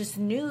Michael just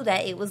knew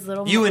that it was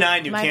little. You and I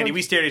knew, Michael, Candy.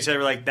 We stared at each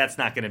other like, that's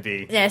not going to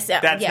be. Yes,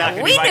 That's not yeah,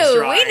 gonna we be Mike's knew,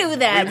 drawing. we knew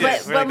that, We did.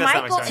 but We're like, that's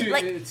not Michael, Mike's drawing.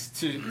 like, It's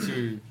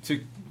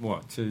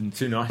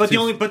too nice. But the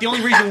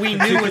only reason we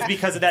knew was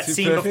because of that Too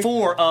scene perfect?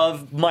 before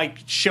of Mike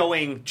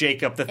showing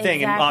Jacob the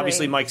thing, and Exactly.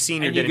 obviously Mike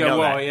Senior and you didn't go, know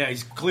well, that. yeah,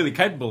 he's clearly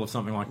capable of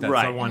something like that.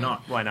 Right? So why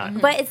not? Why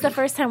not? But it's the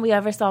first time we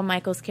ever saw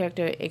Michael's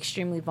character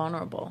extremely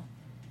vulnerable.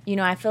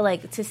 I feel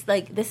like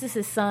this is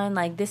his son.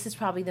 Like, this is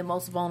probably the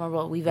most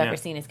vulnerable we've Yeah. ever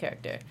seen his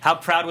character. How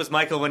proud was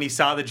Michael when he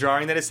saw the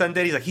drawing that his son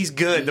did? He's like, he's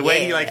good. The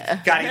way he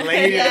Yeah. got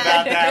elated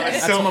about that was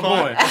That's so my fun.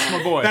 boy. That's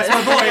my boy. That's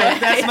my boy.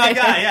 That's my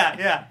guy. Yeah,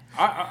 yeah.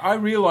 I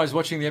realized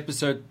watching the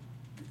episode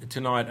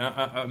tonight.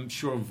 I'm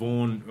sure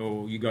Vaughn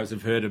or you guys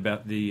have heard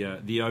about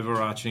the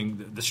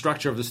overarching the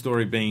structure of the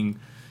story being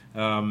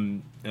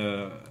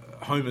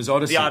Homer's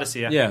Odyssey. The Odyssey,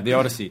 yeah. Yeah, the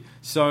Odyssey.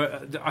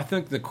 So I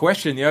think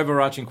the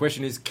overarching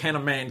question is, can a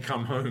man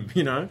come home?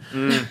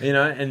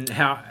 And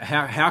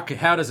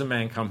how does a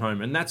man come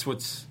home? And that's what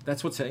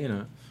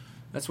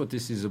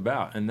this is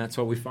about, and that's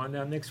what we find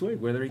out next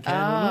week, whether he can or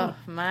not.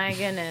 Oh my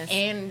goodness!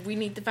 And we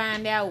need to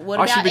find out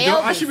what I about should,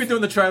 Elvis. I should be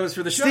doing the trailers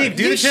for the show. Steve,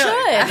 do You the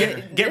trailer.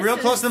 should. Get real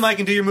close to the mic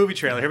and do your movie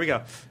trailer. Here we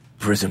go.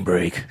 Prison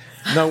Break.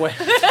 No way.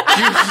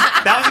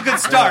 That was a good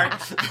start.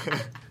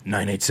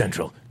 9/8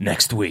 Central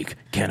next week.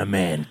 Can a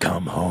man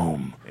come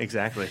home?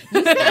 Exactly.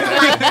 You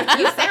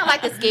sound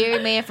like the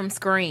scary man from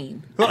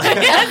Scream. No,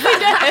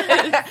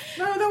 that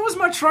was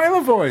my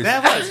trailer voice.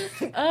 That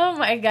was. Oh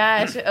my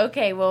gosh.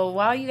 Okay, well,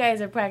 while you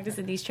guys are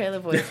practicing these trailer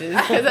voices,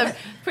 because I'm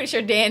pretty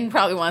sure Dan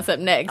probably wants up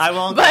next. I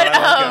won't go, But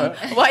I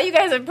won't go. while you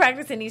guys are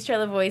practicing these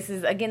trailer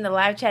voices, again, the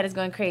live chat is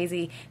going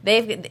crazy.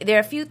 There are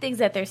a few things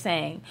that they're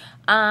saying.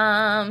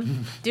 Hyper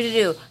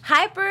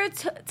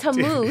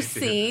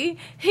Tamusi,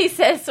 he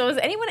says, so is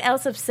anyone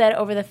else upset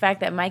over the fact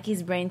that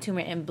Mikey's brain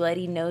tumor and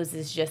bloody nose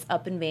is just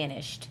up and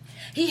vanished?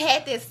 He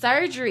had this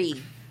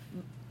surgery.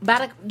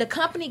 The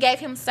company gave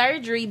him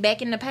surgery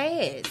back in the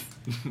past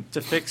To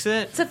fix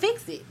it? to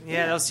fix it.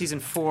 Yeah, that was season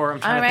 4. I'm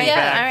trying All to right, think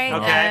back. all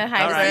right,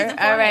 Okay. All right. Season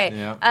four. all right.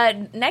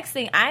 Yeah. Next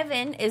thing,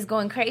 Ivan is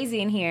going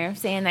crazy in here,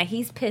 saying that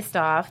he's pissed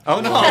off.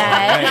 Oh, no.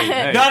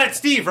 that- Hey. Not at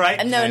Steve,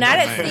 right? No, not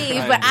at Hey,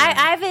 Steve, hey, but hey.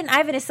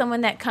 Ivan is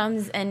someone that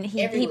comes and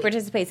Every he week.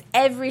 participates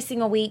every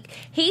single week.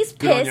 He's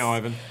Good on pissed. you,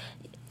 Ivan.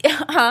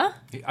 Huh?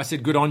 I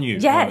said good on you.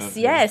 Yes,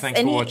 yes. Thanks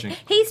and for watching.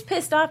 He's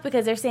pissed off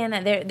because they're saying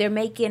that they're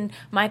making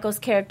Michael's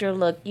character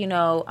look,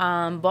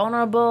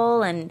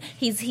 vulnerable, and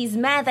he's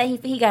mad that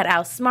he got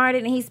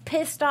outsmarted, and he's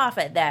pissed off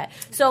at that.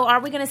 So, are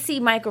we going to see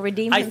Michael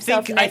redeem I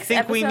himself think next we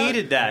episode?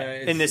 needed that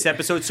Yeah, in this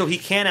episode so he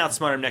can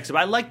outsmart him next time.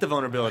 I like the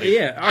vulnerability.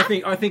 Yeah, I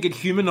think it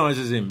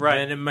humanizes him, Right.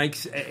 and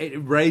it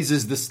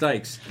raises the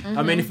stakes.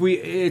 I mean,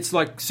 it's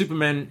like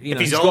Superman. he's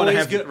he's got to always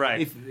have good,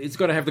 right. It's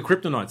got to have the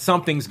kryptonite.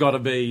 Something's got to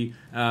be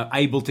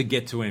able to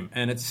get to him,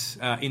 and it's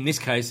in this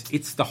case,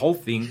 it's the whole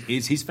thing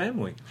is his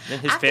family.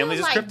 And his I family's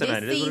feel his like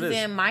kryptonite. It this is what it is.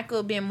 season,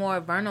 Michael been more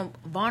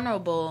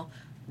vulnerable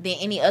than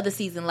any other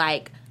season.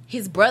 Like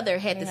his brother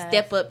had to Yes.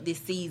 step up this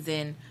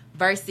season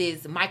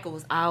versus Michael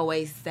was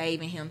always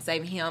saving him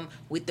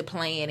with the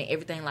plan and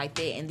everything like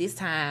that. And this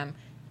time,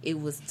 it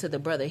was to the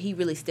brother. He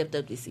really stepped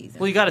up this season.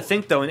 Well, you got to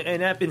think, though,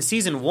 in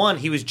season 1,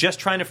 he was just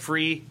trying to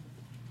free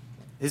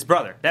his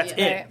brother. That's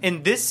Yeah. it. Right.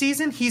 In this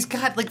season, he's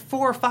got like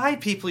 4 or 5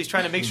 people he's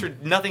trying to make sure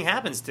nothing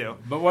happens to.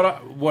 But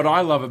what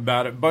I love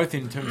about it, both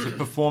in terms of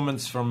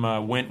performance from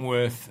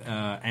Wentworth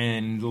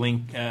and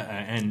Link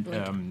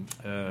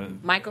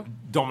Michael?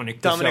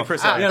 Dominic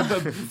Purcell. Yeah,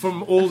 but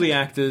from all the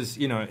actors,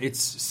 it's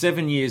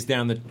 7 years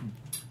down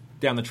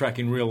the track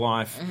in real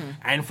life,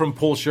 and from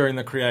Paul Schering,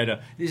 the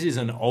creator, this is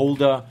an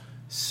older,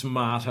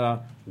 smarter,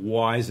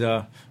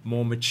 wiser,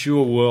 more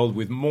mature world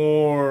with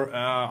more.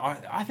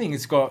 I think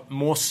it's got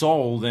more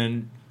soul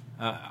than.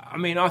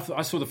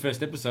 I saw the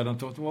first episode and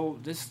thought, well,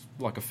 this is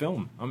like a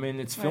film. I mean,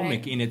 it's filmic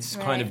Right. in its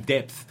kind of Right.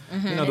 depth.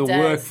 The It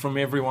work does. from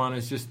everyone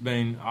has just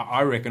been,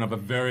 I reckon, of a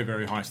very,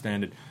 very high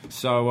standard.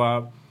 So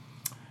I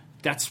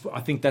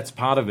think that's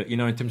part of it, in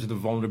terms of the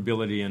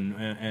vulnerability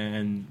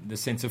and the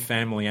sense of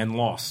family and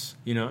loss,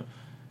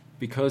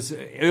 because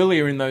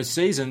earlier in those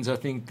seasons, I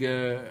think,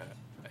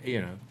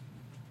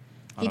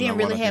 He didn't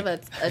really have a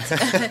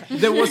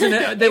there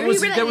wasn't there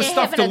was really there was didn't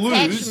stuff have to an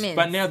lose, attachment.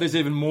 but now there's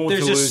even more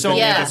There's to just lose. so than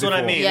many. there That's was what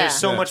I before. mean. Yeah. There's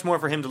so much more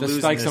for him to The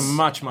lose. stakes in are this.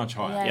 much, much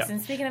higher. Yes,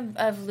 and speaking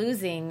of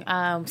losing,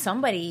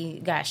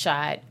 somebody got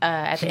shot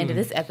at the end of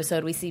this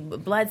episode. We see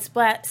blood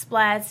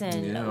splats,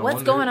 and Yeah, I what's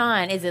wonder- going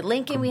on? Is it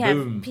Lincoln? We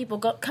Kaboom. have people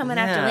coming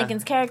after Yeah.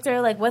 Lincoln's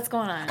character. Like, what's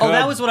going on? Oh,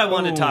 that was what I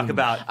wanted to talk Boom.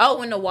 about. Oh,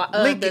 when the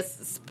Lincoln-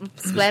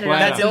 splattered on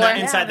That's the in door.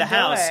 inside the the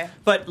house. door.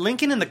 But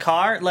Lincoln in the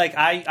car, like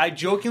I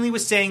jokingly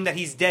was saying that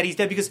he's dead. He's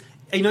dead because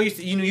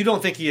you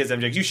don't think he is,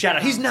 MJ. You shout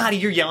out, he's not.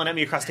 You're yelling at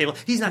me across the table.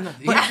 He's not.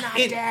 But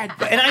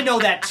and I know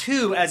that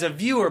too as a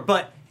viewer.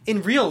 But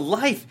in real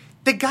life,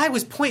 the guy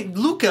was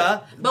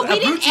Luca. But we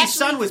didn't Abruzzi's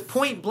son actually- was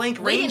point blank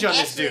We range didn't on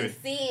this actually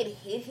dude. see it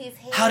hit his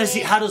head. How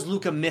does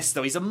Luca miss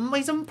though? He's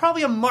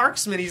probably a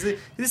marksman.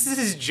 This is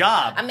his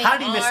job. I mean, how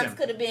did he miss arms him?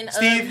 could have been up,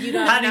 Steve, you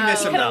don't how did he know. miss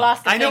He him could've though?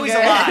 lost a I know he's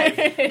finger. alive.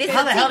 This How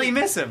is the hell did teeth.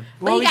 he miss him?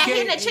 But Well, he got he hit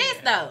in the can't- chest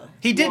though.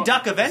 He did Well,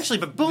 duck eventually,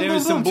 but boom, There boom,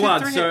 was boom, some 2,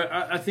 blood, 3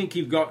 so I think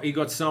he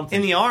got something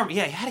in the arm.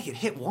 Yeah, he had to get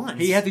hit once.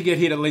 He had to get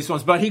hit at least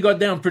once, but he got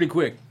down pretty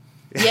quick.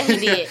 Yeah, he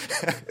did.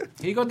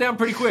 He got down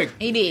pretty quick.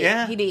 He did.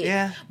 Yeah, He did.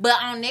 yeah. But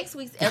on next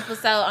week's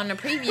episode, on the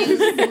previews,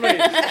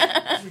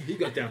 He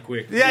got down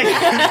quick. Yeah,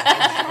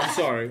 I'm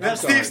sorry. I'm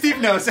sorry. Steve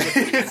knows.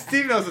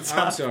 Steve knows what's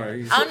I'm up.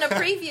 sorry. on the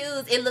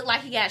previews, it looked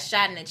like he got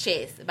shot in the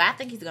chest. But I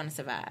think he's going to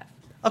survive.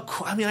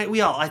 I mean,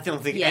 I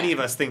don't think Yeah. any of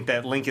us think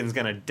that Lincoln's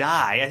gonna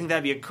die. I think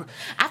that'd be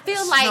I feel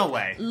There's like no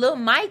way. Lil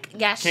Mike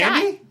got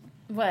Candy. shot.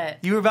 What?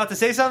 You were about to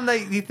say something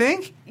that you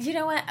think? You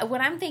know what? What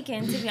I'm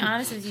thinking, to be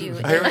honest with you,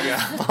 Here we go.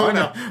 Oh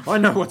no. I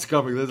know what's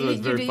coming. That's do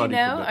very you funny.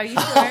 know? for Are me. you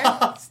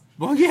sure?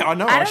 Well, yeah, I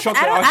know. I shot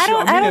don't, that. I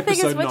don't, I'm I in don't think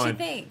it's episode what 9. you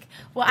think.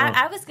 Well,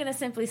 I was gonna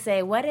simply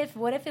say, what if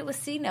it was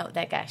C-Note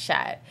that got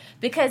shot?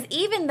 Because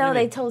even though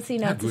they told How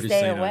C-Note to good is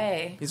stay C-Note?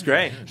 away, He's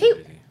great.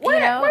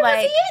 Where was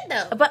like- he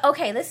at though? but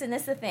okay, listen,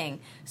 this is the thing.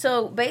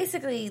 So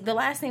basically, the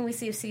last thing we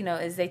see of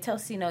C-Note is they tell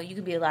C-Note you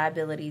could be a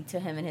liability to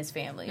him and his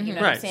family. You know what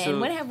I'm Right, saying? so-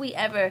 When have we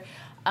ever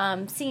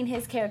seen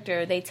his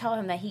character? They tell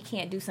him that he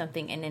can't do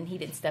something, and then he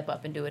didn't step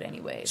up and do it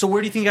anyway. So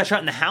where do you think he got shot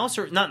in the house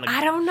or not? In the,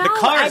 I don't know. The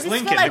car I is just feel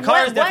Lincoln. like The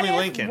car is what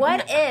definitely if- Lincoln.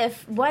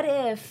 What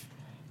if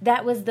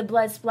that was the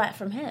blood splat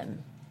from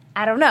him?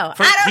 I don't know.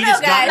 For- I he don't know,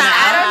 just got guys. in the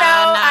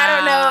I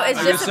don't know. Are you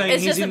It's just saying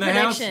it's he's just a in the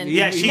house? prediction.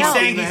 Yeah, she's No.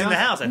 saying he's in the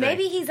house, I think.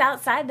 Maybe he's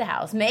outside the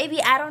house.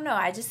 Maybe, I don't know.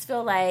 I just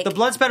feel like The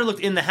blood spatter looked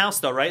in the house,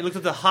 though, right? It looked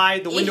at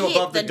the window hit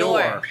above the the door.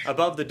 door.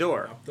 Above the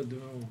door.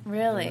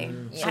 really.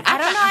 Yeah. I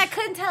don't know. I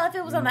couldn't tell if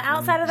it was on the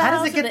outside of the How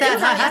house. does it or get the that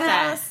inside high? of the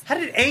house. How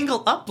did it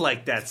angle up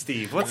like that,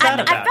 Steve? What's I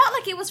that about? felt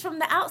like it was from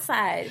the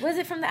outside. Was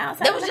it from the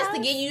outside? That of was the just to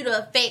house? give you the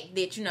effect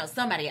that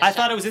somebody got I shot.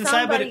 thought it was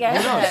inside, but Somebody who got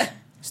knows? shot.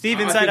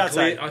 Steve, inside,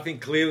 outside. I think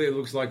clearly it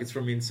looks like it's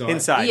from inside.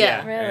 Inside,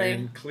 Yeah. yeah. Really?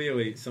 And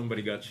clearly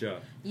somebody got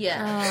shot. Yeah.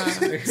 I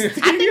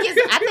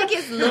think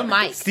it's Lil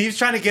Mike. Steve's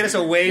trying to get us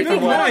away from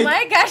Oh what.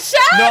 my got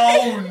shot.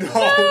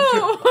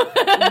 No.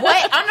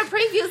 What on the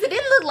previews? It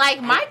didn't look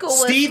like Michael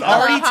was. Steve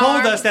already told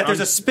harmed. us that there's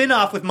a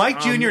spin-off with Mike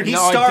Jr. and he's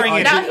No, starring I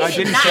in didn't, it. No, I he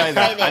didn't did not say say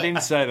that. that. I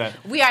didn't say that.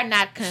 We are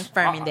not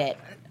confirming that.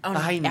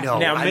 I know.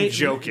 Now, I'm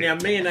joking. Now,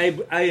 me and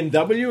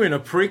A&W in a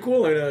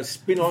prequel and a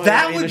spin-off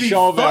That in would a be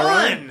show of our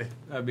fun. own.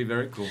 That'd be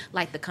very cool.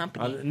 Like the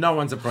company. No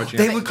one's approaching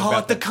They us would call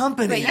about it the that.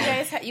 company.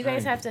 But you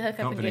guys have to hook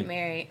up Company. and get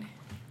married.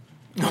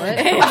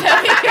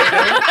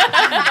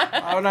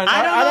 I don't know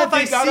if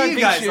I see you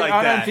guys like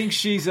I that. don't think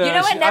she's. You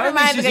know what? Never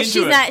mind, because she's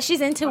into it. not.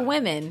 She's into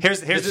women.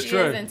 Here's That's the,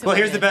 true. into well,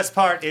 here's the women. best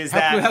part is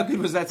How that good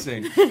was that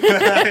scene?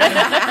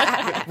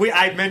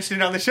 I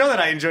mentioned it on the show that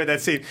I enjoyed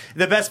that scene.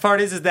 The best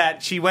part is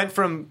that she went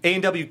from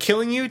A&W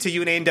killing you to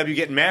you and A&W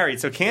getting married.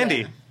 So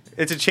Candy,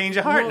 it's a change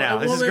of heart now.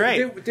 This is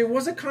great. There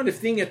was a kind of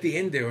thing at the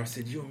end there. I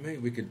said, "You and me,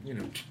 we could,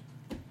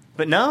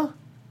 But no,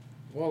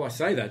 Well, I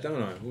say that,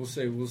 don't I? We'll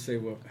see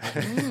what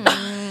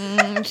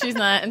happens. She's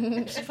not.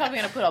 She's probably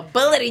gonna put a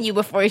bullet in you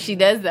before she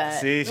does that.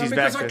 see, No, she's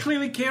because back I to.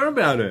 clearly care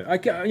about her. I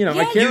care Yeah,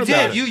 about You her.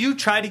 did. You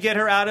tried to get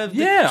her out of the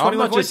Yeah, I'm 21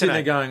 not Voice just sitting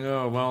there tonight. going,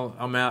 "Oh well,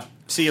 I'm out."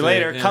 See you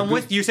later. Yeah, Come good-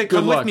 with. You said good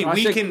come with luck. me. I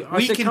We said- can I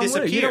said, disappear. "Come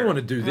with." You don't want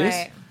to do this.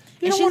 Right.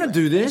 You don't want to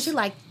do And this. she's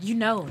like,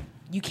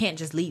 you can't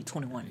just leave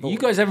 21. You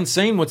guys haven't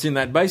seen what's in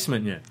that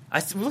basement yet.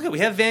 Look at we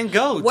have Van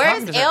Gogh. Where's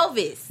talking to her.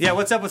 Elvis? Yeah,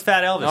 what's up with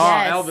Fat Elvis?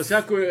 Oh, Yes.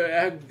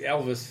 Elvis.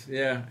 Elvis.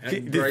 Yeah, at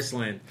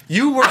Graceland.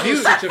 You were That was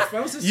you, such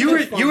a you were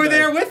fun you were day.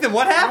 there with him.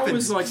 What That happened?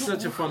 was like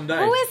such a fun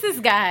day. Who is this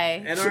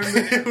guy? And I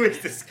remember, Who is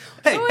this?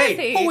 Hey, Who is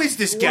he? who is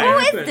this What guy? Who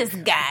happened? is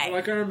this guy?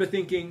 Like I remember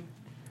thinking,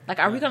 Like,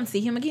 are we going to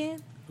see him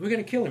again? we're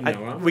gonna kill him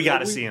now. Aren't we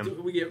gotta see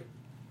him. We get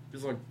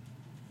it's like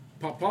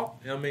pop.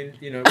 I mean,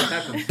 what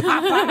happens?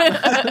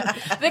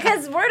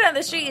 Because word on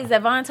the street is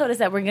that Vaughn told us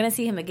that we're gonna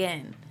see him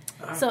again.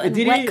 So in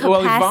Did what he? Well,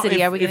 if capacity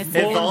Vaughn- are we gonna if see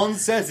If him? Vaughn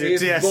says it,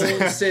 If yes.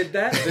 Vaughn said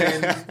that,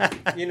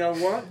 then you know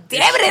what?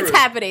 Damn it, it's true.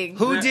 happening.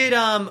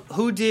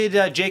 Who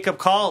did Jacob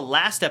call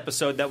last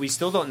episode that we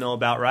still don't know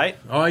about, right?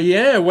 Oh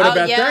yeah, what Oh,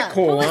 about yeah. that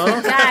call,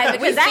 huh? Guy,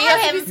 because We that still has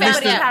to haven't be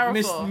somebody found out.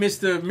 powerful.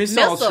 Mr.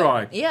 Missile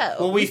Strike. Yeah.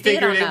 Well, we still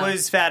figured don't it know.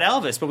 was Fat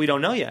Elvis, but we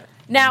don't know yet.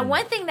 Now,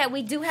 one thing that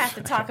we do have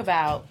to talk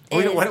about is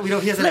We don't,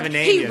 he doesn't have a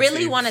name He yet, really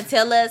Steve. want to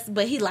tell us,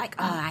 but he like,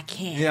 oh, I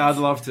can't. Yeah, I'd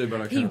love to, but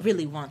I He can't.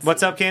 really wants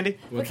What's up, Candy?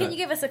 But What's can that? you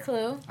give us a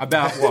clue?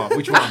 About what?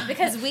 Which one?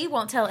 Because we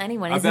won't tell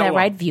anyone. Isn't About that what?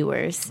 right,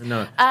 viewers?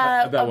 No.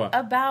 About what?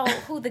 About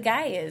who the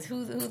guy is,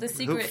 who the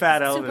secret,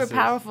 Fat Elvis super is.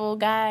 powerful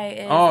guy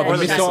is. Oh, that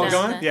the shot missile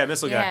down guy? the- Yeah,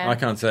 missile guy. I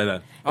can't say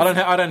that.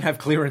 I don't have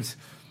clearance.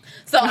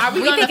 So are we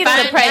We going think to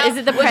it's the find pre- out? is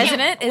it the Well,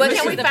 president? Well, Is can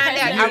this we the find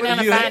out? president? Are we going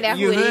to find out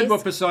you who heard it what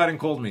is? Poseidon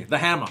called me. The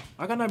hammer.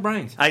 I got no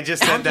brains. I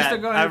just I'm said just that. a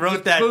guy I who wrote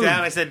just that boom.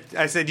 down.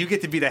 I said you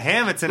get to be the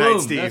hammer tonight,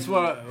 Boom. Steve. That's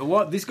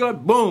what this guy.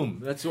 Boom.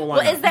 That's all I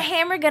Well, know. is the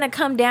hammer going to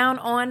come down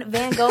on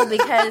Van Gogh?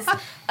 Because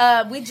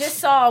we just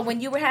saw when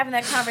you were having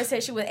that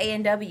conversation with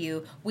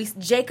A&W,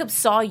 Jacob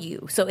saw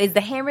you. So is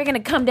the hammer going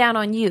to come down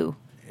on you?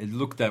 It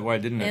looked that way,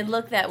 didn't it? It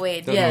looked that way.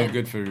 Doesn't Yeah, look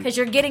good for- because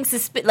you're getting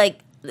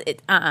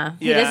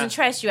He Yeah. doesn't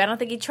trust you. I don't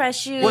think he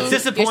trusts you. What's You're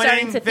starting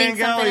disappointing, to Van think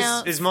Gogh, something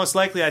else. is most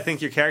likely I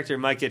think your character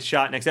might get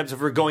shot next episode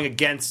if we're going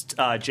against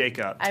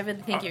Jacob. I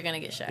really think you're going to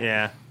get shot.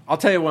 Yeah. I'll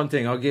tell you one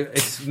thing.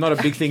 It's not a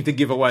big thing to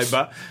give away,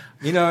 but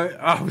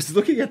I was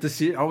looking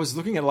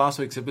at last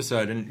week's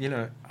episode,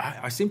 and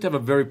I seem to have a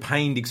very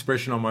pained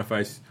expression on my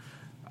face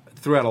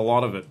throughout a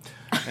lot of it,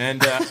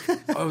 and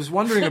I was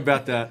wondering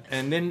about that,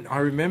 and then I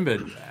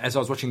remembered as I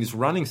was watching this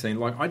running scene,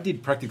 like I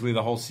did practically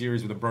the whole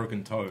series with a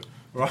broken toe.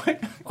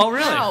 Right? Oh,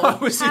 really? I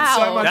was in so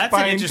How? much That's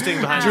an pain interesting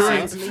behind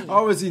the scenes.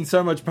 I was in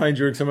so much pain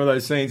during some of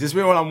those scenes. It's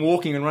when I'm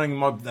walking and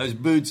running in those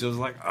boots. I was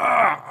like,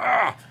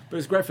 but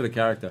it's great for the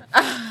character.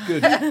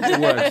 Good, it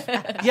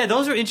works. Yeah,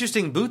 those are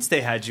interesting boots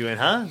they had you in,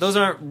 huh?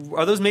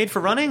 Are those made for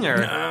running or?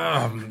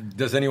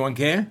 Does anyone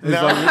care? It's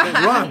like,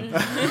 run.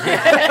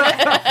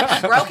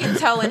 Broken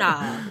toe and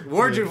all.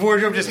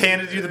 Wardrobe just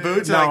handed you the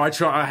boots. No,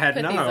 like, I had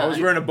Put no. these I was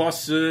on. wearing a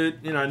Boss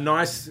suit.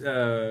 Nice.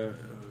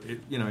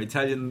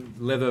 Italian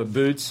leather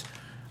boots.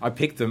 I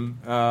picked them.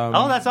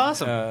 Oh, that's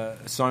awesome.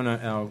 Sona,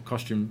 our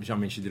costume, I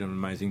mean, she did an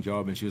amazing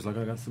job, and she was like,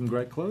 I got some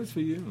great clothes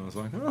for you. And I was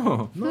like,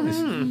 oh,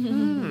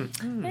 nice.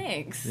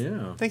 Thanks.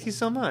 Yeah. Thank you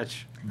so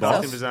much, Boss?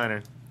 costume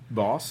designer.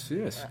 Boss,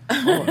 yes.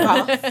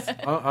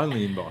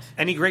 Only in Boss.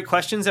 Any great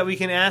questions that we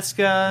can ask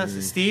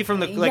Steve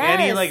from any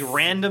Yes.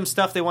 random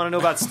stuff they want to know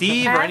about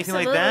Steve or anything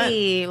like that?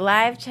 Absolutely.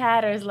 Live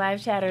chatters.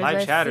 Live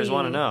Let's chatters see.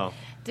 want to know.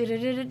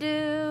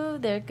 Do-do-do-do-do.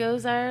 There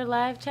goes our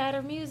live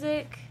chatter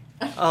music.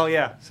 Oh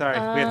yeah, sorry.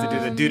 We have to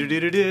do the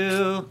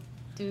do-do-do-do-do.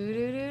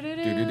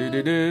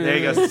 There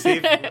you go,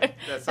 Steve.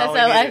 That's all we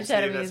needed,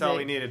 Steve. That's all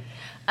we needed.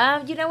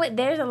 You know what?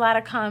 There's a lot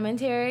of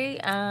commentary.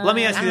 Let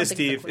me ask you this,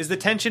 Steve: is the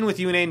tension with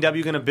you and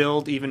A&W going to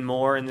build even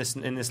more in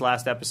this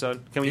last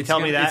episode? Can you tell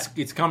me that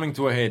it's coming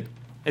to a head?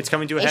 It's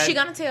coming to a head. Is she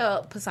gonna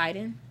tell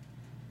Poseidon?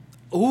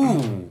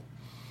 Ooh,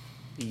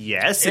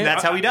 yes, and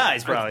that's how he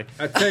dies, probably.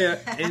 I tell you,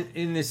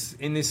 in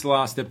this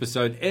last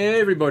episode,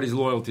 everybody's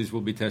loyalties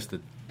will be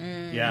tested.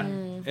 Yeah,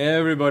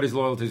 Everybody's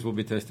loyalties will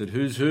be tested.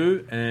 Who's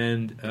who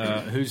and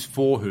who's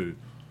for who,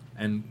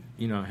 and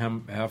you know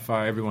how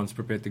far everyone's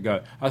prepared to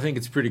go. I think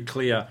it's pretty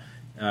clear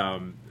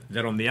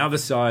that on the other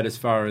side, as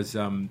far as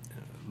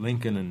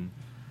Lincoln and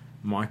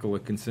Michael are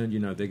concerned, you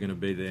know they're going to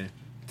be there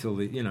till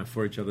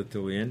for each other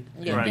till the end.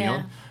 Yeah. Right.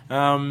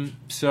 Yeah.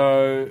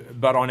 So,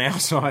 but on our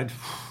side,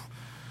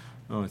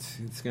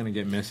 it's going to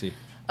get messy.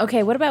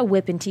 Okay, what about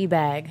Whip and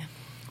Teabag?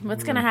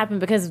 What's going to happen?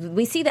 Because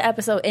we see the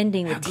episode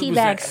ending with good was Teabag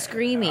that?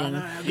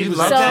 screaming. you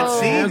love that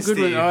So- scene, How good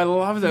was- Steve. I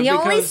love that. The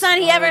only because-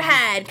 son he ever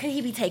had, could he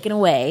be taken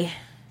away?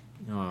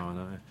 Oh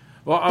no.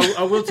 Well,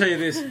 I will tell you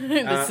this.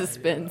 The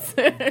suspense.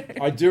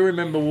 I do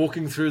remember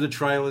walking through the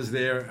trailers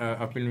there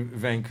up in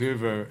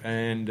Vancouver,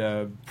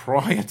 and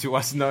prior to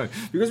us knowing,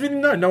 because we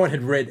didn't know, no one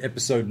had read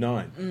episode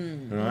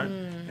 9, right?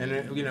 And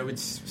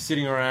it's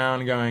sitting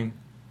around going,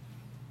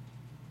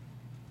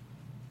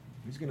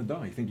 "Who's going to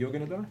die? You think you're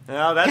going to die?"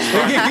 Oh, that's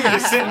fun. You're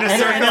sitting in a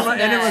And circle.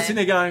 everyone's sitting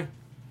there going,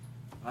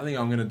 "I think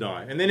I'm going to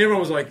die," and then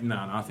everyone was like, "No,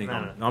 I think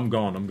I'm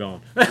gone. I'm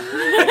gone."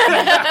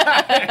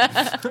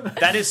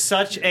 That is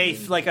such a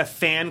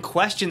fan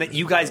question that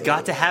you guys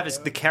got to have as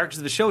the characters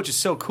of the show, which is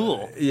so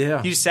cool.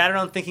 Yeah. You sat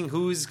around thinking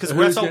because Who's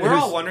we're gonna-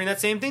 all wondering that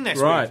same thing next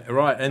week.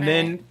 Right, and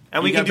then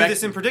And we you can go do back-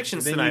 this in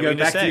predictions then tonight. You go we can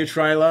back just to your say.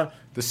 trailer,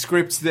 the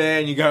script's there,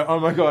 and you go, "Oh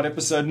my god,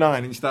 episode 9,"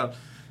 and you start.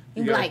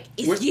 You're go, like,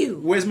 "It's you."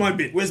 Where's my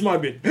bit? Where's my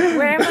bit?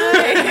 Where am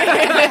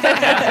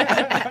I?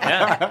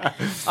 Yeah.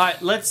 All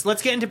right, let's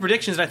get into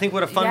predictions. And I think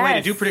what a fun way to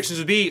Yes. do predictions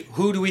would be: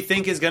 who do we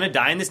think is going to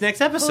die in this next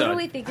episode? do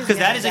we think is Because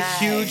that gonna is a die?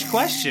 huge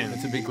question.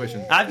 That's a big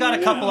question. I've got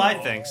a couple, I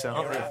think. So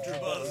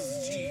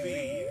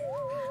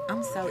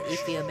I'm so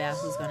iffy about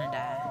who's gonna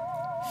die.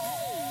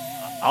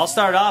 I'll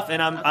start off,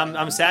 and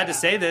I'm sad to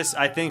say this.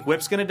 I think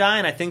Whip's going to die,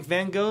 and I think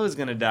Van Gogh is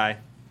going to die.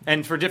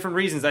 And for different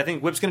reasons. I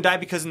think Whip's going to die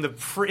because in the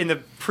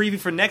preview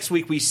for next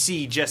week, we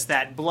see just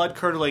that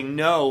blood-curdling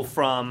no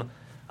from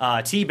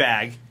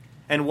Teabag.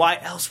 And why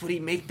else would he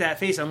make that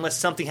face unless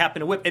something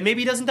happened to Whip? And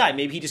maybe he doesn't die.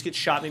 Maybe he just gets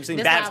shot. Maybe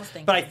something That's bad. what I was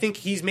thinking. But I think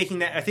he's making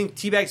that. I think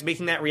Teabag's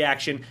making that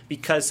reaction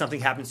because something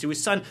happens to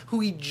his son, who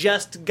he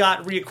just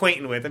got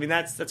reacquainted with. I mean,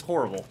 that's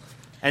horrible.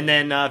 And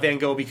then Van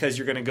Gogh because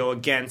you're going to go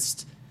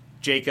against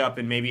Jacob,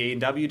 and maybe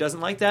A&W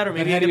doesn't like that, or And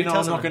maybe how do you A&W know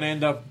tells I'm not him. going to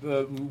end up?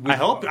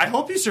 With, I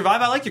hope you survive.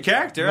 I like your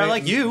character. I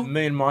like you.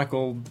 Me and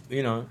Michael,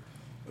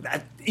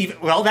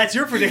 That's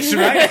your prediction,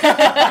 right?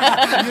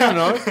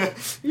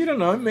 you don't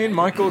know. Me and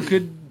Michael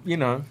could,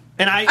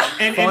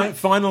 and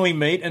finally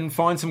meet and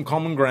find some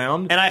common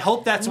ground. And I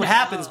hope that's what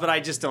happens, but I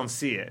just don't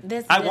see it.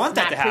 I want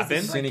that to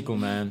happen. Cynical,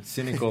 man.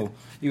 Cynical.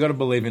 You got to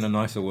believe in a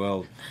nicer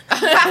world.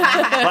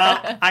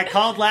 Well, I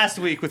called last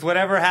week with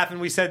whatever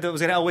happened. We said that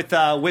was going to with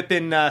Whip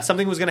and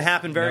something was going to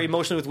happen very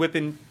emotionally with Whip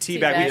and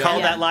Teabag. We Teabag,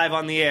 called yeah. that live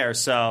on the air.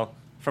 So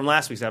from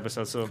last week's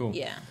episode. So Cool.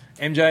 Yeah.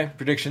 MJ,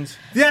 predictions?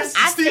 yes,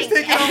 I Steve's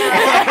think- taking over.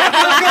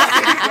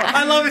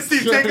 I love it,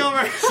 Steve. Take over.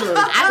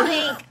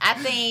 I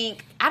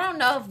think I don't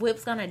know if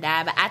Whip's gonna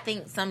die, but I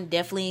think something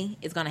definitely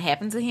is gonna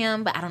happen to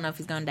him. But I don't know if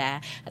he's gonna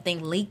die. I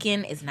think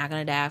Lincoln is not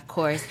gonna die, of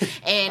course.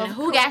 And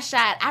who got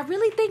shot? I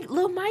really think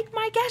Lil Mike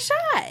might got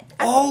shot.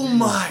 Oh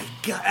my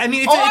god! I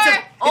mean, it's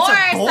Or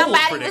a bold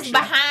somebody was prediction.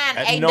 behind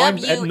At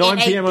AW 9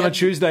 p.m. on a AW.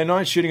 Tuesday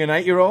night shooting an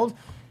 8-year-old?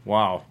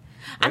 Wow.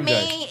 I MJ,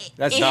 mean,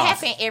 that's it dark.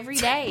 happened every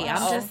day. I'm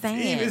just Steve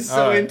saying. is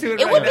so Alright. into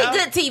it. It right would be now.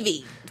 good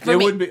TV. For It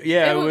me. would be,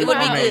 yeah. It would be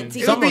I mean, good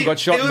TV. someone got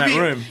shot it in would that be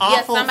room.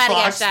 Awful somebody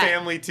got Fox shot.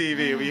 Family TV.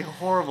 It would be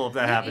horrible if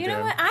that happened You to know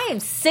him. what? I am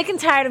sick and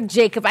tired of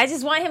Jacob. I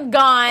just want him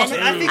gone.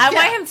 Okay, I think- I yeah.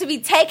 want him to be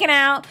taken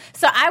out.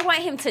 So I want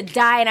him to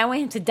die, and I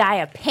want him to die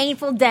a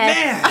painful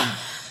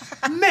death.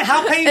 Man,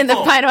 how painful! In the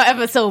final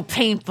episode,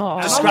 painful.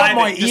 Describe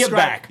my ear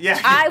back. Yeah.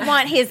 I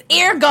want his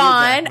ear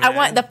gone. man. I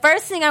want the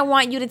first thing I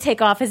want you to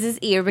take off is his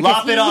ear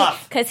Lop it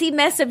off. because he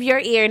messed up your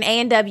ear and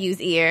A&W's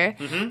ear.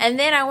 And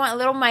then I want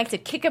little Mike to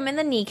kick him in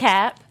the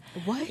kneecap.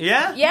 What?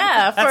 Yeah?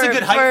 Yeah, That's a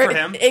good height for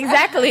him.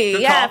 Exactly.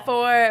 Good Yeah,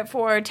 call.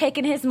 for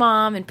taking his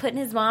mom and putting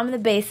his mom in the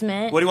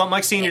basement. What do you want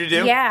Mike Sr. to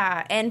do?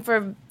 Yeah, and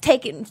for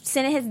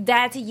sending his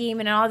dad to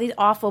Yemen and all these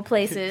awful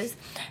places.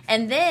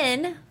 And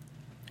then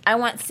I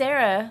want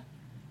Sarah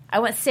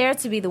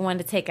to be the one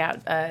to take out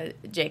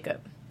Jacob.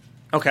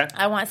 Okay.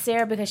 I want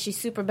Sarah because she's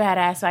super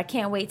badass, so I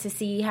can't wait to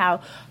see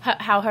how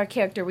her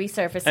character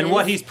resurfaces. And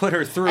what he's put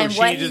her through. And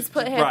what he's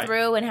put her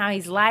through and how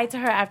he's lied to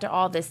her after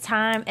all this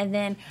time. And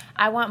then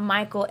I want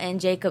Michael and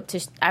Jacob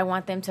I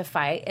want them to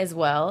fight as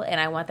well, and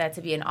I want that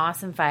to be an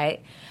awesome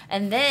fight.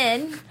 And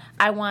then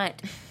I want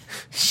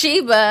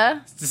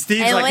Sheba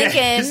Steve's and like,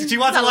 Lincoln. she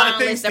wants a lot of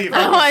things, Steve.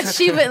 I want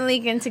Sheba and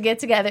Lincoln to get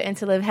together and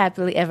to live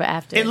happily ever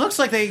after. It looks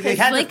like they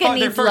had Lincoln their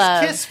needs first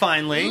love. kiss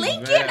finally.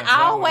 Lincoln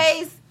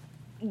always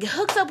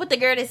hooks up with the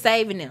girl that's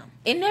saving them.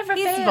 It never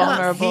He's fails.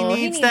 vulnerable.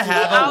 He needs He to needs-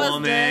 have he a always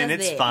woman. does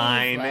It's it.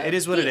 fine. He- It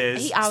is what it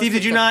is. he always Steve,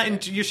 did you hooks not? up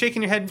with You're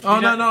shaking your head. Oh,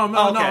 You no, not-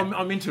 no, okay.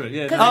 I'm into it.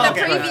 Yeah. Because Oh, in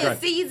the okay. previous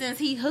Right. seasons,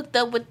 he hooked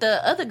up with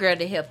the other girl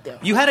to help them.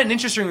 You had an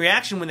interesting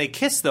reaction when they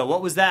kissed, though.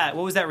 What was that?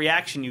 What was that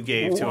reaction you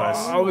gave to us?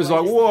 I was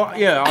like, what?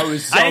 Yeah, I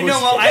was. I didn't know.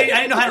 Well, I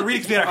didn't know how to read it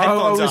because we had our I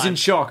headphones was on. in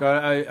shock.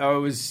 I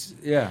was,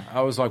 yeah,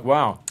 I was like,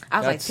 wow. I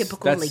was like, That's-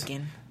 typical that's-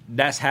 Lincoln.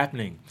 That's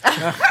happening.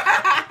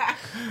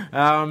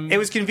 It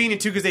was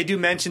convenient too because they do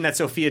mention that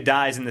Sophia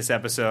dies in this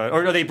episode,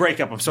 or no, they break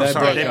up. I'm so They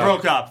sorry. broke They up.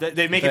 broke up.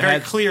 They make it They very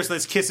had- clear so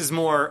this kiss is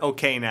more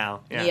okay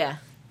now. Yeah.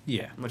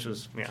 Yeah, Which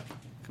was We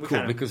cool,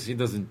 kinda- because he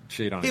doesn't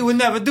cheat on he you. would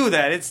never do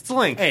that. It's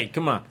Link. Hey,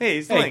 come on. Hey,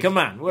 it's Link. come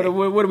on. What are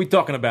we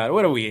talking about?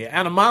 What are we,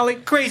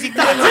 Animali? Crazy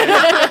thoughts.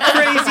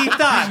 Crazy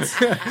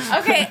thoughts.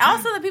 Okay,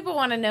 also the people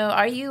want to know,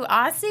 are you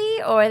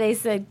Aussie or they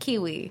said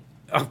Kiwi?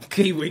 Oh,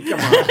 Kiwi, come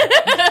on.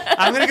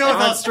 I'm gonna go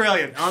with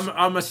Australian.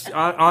 I'm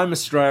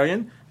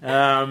Australian,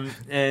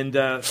 and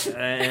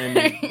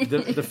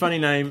the funny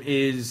name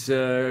is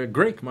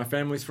Greek. My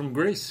family's from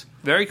Greece.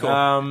 Very cool.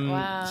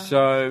 Wow.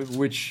 So,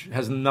 which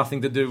has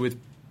nothing to do with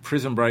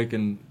Prison Break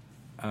and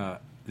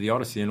the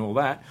Odyssey and all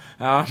that.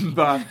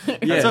 But yeah,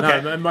 That's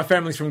okay. no, my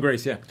family's from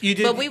Greece. Yeah. You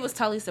did. But we was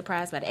totally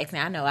surprised by the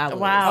accent. I know I was.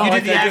 Wow. You Oh,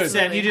 did the okay,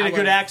 accent. You did a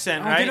good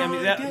accent, right? did I? I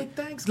mean, that- Okay,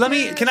 thanks, Let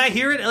me. Ken. Can I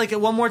hear it like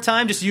one more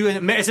time? Just you.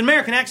 It's an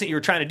American accent you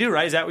were trying to do,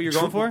 right? Is that what you're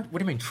going for? What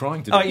do you mean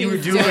trying to do? Oh, you were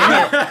doing it.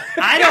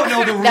 I don't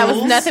know the rules. That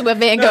was nothing but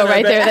Van Gogh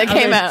right there that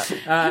came out.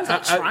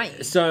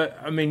 trying. So,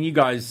 I mean, you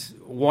guys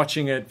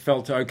watching it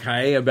felt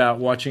okay about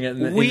watching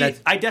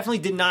it. I definitely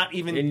did not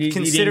even And you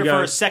consider didn't go,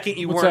 for a second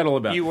you "What's weren't. that all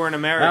about?" You weren't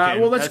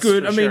American. Well, that's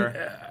good. for I mean,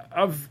 sure.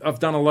 I've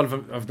done a lot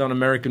of I've done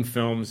American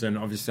films, and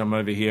obviously I'm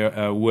over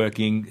here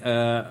working.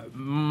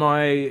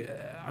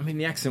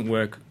 The accent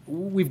work.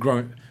 We've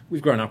grown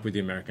up with the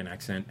American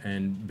accent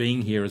and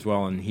being here as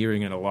well and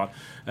hearing it a lot.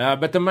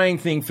 But the main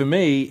thing for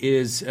me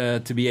is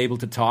to be able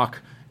to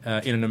talk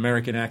in an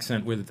American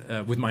accent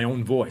with my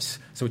own voice,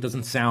 so it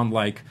doesn't sound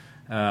like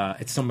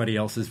it's somebody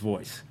else's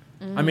voice.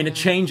 I mean, it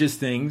changes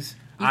things.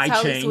 You I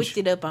totally change. switched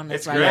it up on us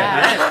It's right great. now.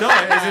 Yeah, it's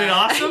good. Isn't it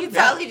awesome? You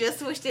totally just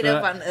switched it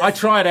up on us. I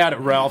try it out at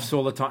Ralph's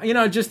all the time. You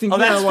know, just think. Oh,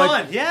 that's like,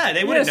 fun. Yeah,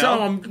 they wouldn't so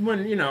know.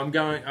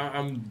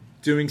 I'm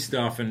doing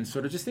stuff and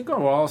sort of just think, oh,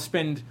 well, I'll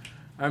spend.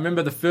 I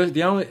remember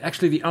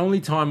the only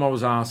time I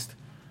was asked,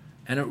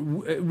 and it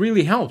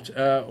really helped.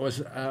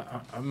 Was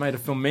I made a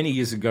film many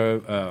years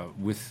ago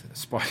with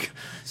Spike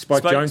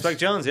Jones. Spike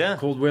Jones, yeah.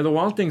 Called Where the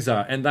Wild Things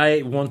Are, and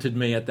they wanted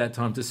me at that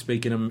time to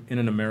speak in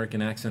an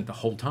American accent the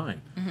whole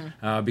time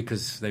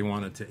because they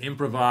wanted to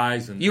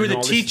improvise. And You were and the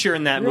all this- teacher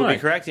in that movie, Right,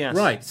 correct? Yes.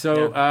 Right.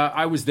 So Yeah.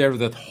 I was there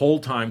the whole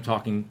time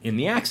talking in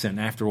the accent.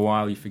 After a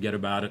while, you forget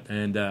about it,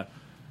 and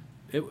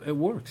it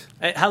works.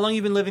 How long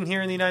you been living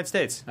here in the United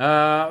States? You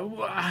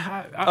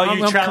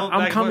you travel I'm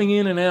back coming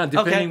in and out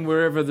depending Okay.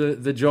 wherever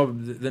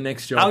the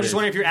next job. I was just is.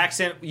 wondering if your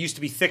accent used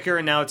to be thicker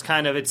and now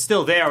it's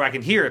still there. I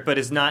can hear it, but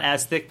it's not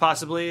as thick,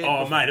 possibly.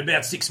 Oh, mate,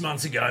 about 6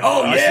 months ago.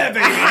 Oh, yeah,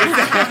 baby.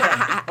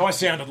 I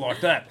sounded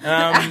like that.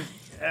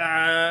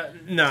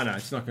 No,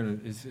 it's not going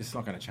to. It's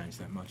not going to change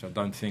that much. I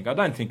don't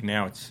think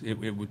now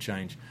it would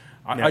change.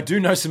 I do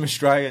know some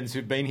Australians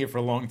who've been here for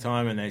a long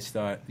time, and they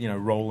start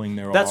rolling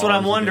their. That's what eyes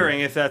I'm a bit. wondering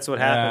if that's what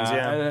happens.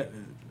 Yeah,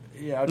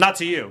 yeah. not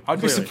to you.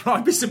 I'd be clearly. surprised.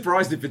 I'd be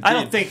surprised if it did. I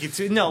don't think it's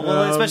no.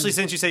 Well, especially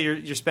since you say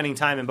you're spending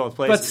time in both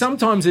places. But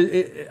sometimes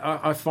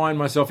I find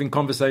myself in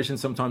conversation,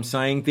 sometimes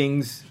saying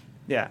things.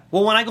 Yeah.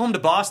 Well, when I go home to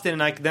Boston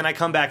and then I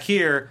come back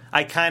here,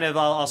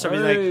 I'll start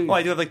being Hey. like, oh,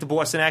 I do have like the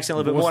Boston accent a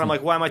little bit more. And I'm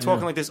like, why am I talking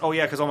Yeah. like this? Oh,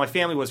 yeah, because all my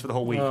family was for the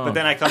whole week. Oh. But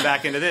then I come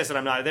back into this and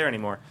I'm not there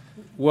anymore.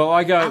 Well,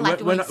 I go I like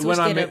the way you switched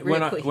it up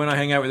real quick. when I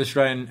hang out with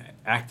Australian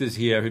actors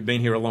here who've been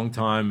here a long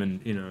time,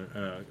 and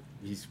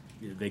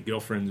their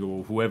girlfriends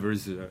or whoever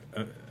is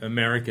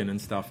American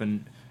and stuff,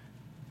 and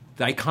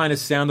they kind of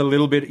sound a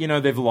little bit,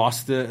 they've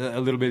lost a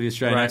little bit of the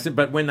Australian Right. accent.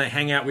 But when they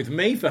hang out with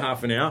me for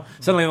half an hour,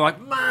 suddenly they're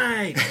like,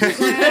 mate,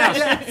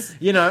 yes.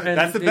 And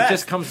That's the it best.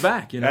 just comes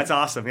back. That's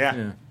awesome. Yeah,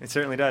 Yeah. it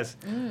certainly does.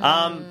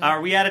 Are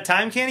we out of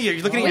time, Candy?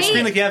 You're looking at your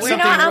screen like you have You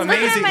something know, I'm looking at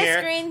amazing my here.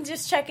 screen,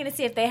 just checking to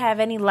see if they have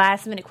any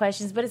last minute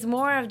questions. But it's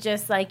more of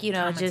just like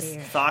just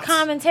Thoughts?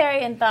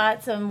 commentary and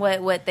thoughts on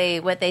what they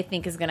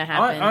think is going to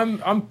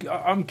happen.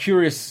 I'm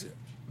curious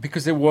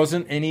because there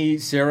wasn't any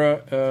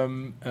Sarah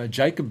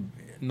Jacob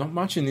not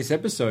much in this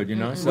episode, you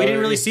know. So We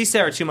didn't really see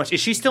Sarah too much. Is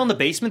she still in the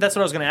basement? That's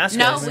what I was going to ask.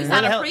 No, you. we Where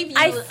saw the a hell- preview.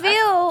 I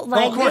feel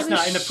like Well, of course maybe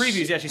not. In the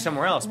previews, yeah, she's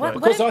somewhere else. What-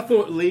 But. Because I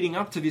thought leading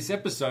up to this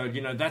episode,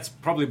 you know, that's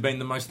probably been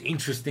the most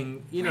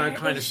interesting, you know, Where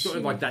kind of is story,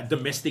 she? like that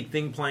domestic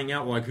thing playing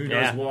out, like who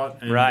knows Yeah. what,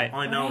 and Right.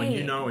 I know and you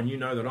Right. know and you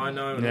know that I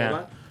know and Yeah.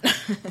 all that.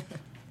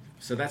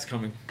 So that's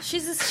coming.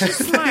 she's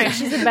smart.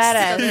 She's a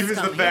badass. Steve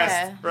is the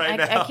best right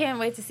now. I can't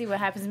wait to see what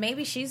happens.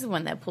 Maybe she's the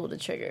one that pulled the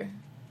trigger.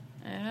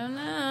 I don't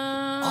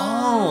know.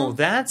 Oh,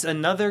 that's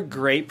another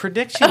great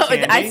prediction,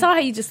 Candy. I saw how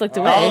you just looked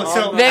away. Oh,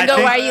 so Van I Gogh,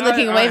 think- why are you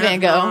looking away, Van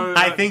Gogh?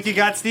 I think you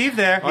got Steve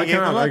there. You gave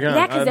him a look.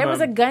 Yeah, because there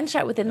was a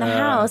gunshot within the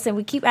house, and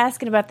we keep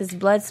asking about this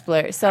blood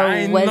splurt. So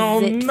I was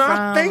know it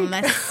nothing.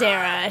 from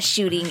Sarah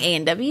shooting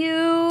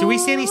A&W? Do we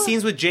see any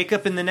scenes with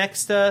Jacob in the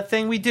next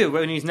thing we do?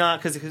 When he's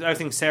not, because I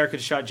think Sarah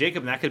could have shot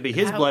Jacob, and that could be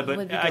his That blood. would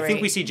But be I think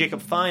great. we see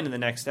Jacob fine in the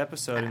next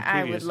episode. In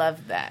I previews. would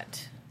love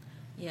that.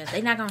 Yeah,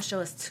 they're not gonna show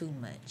us too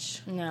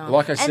much. No,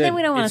 Like I said, and then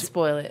we don't want it's- to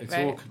spoil it, It's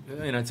right? all,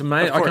 you know, it's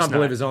amazing. Of I course can't not.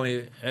 believe it's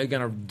only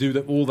going to do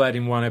all that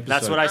in one episode.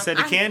 That's what I said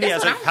to Candy. I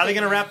was that's like, what "How are they I'm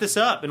going to thinking. wrap this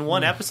up in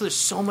one episode?" There's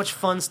so much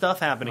fun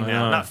stuff happening I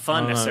now. know. Not fun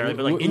I know. necessarily,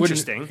 but like Wouldn't-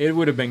 interesting. It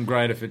would have been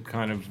great if it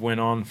kind of went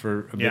on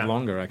for a Yeah. bit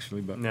longer, actually.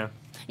 But Yeah.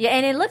 Yeah,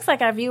 and it looks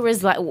like our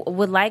viewers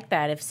would like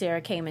that if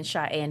Sarah came and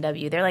shot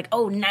A&W. They're like,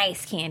 "Oh,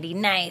 nice, Candy,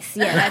 nice.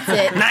 Yeah, that's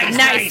it.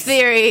 Nice.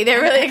 theory."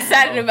 They're really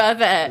excited about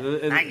that.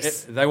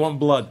 Nice. They want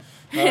blood.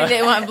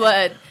 They want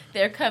blood.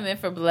 They're coming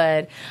for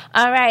blood.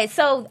 All right,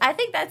 so I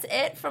think that's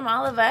it from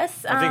all of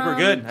us. I think we're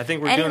good. I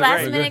think we're any doing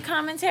last great. minute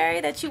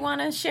commentary that you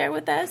want to share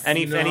with us?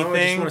 Any No, I just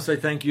anything? want to say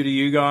thank you to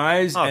you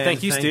guys. Oh, and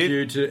thank you, Steve.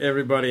 you to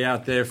everybody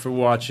out there for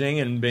watching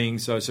and being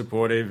so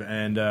supportive,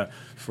 and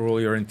for all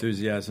your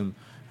enthusiasm.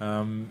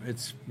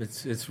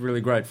 It's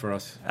really great for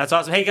us. That's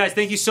awesome. Hey, guys,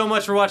 thank you so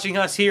much for watching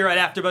us here at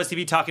AfterBuzz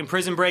TV talking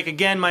Prison Break.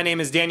 Again, my name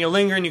is Daniel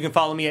Lindgren. You can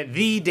follow me at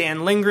the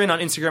Dan Lindgren on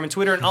Instagram and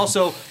Twitter, and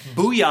also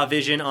Booyah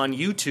Vision on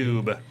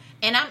YouTube.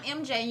 And I'm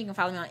MJ. You can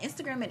follow me on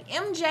Instagram at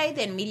MJ,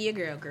 then Media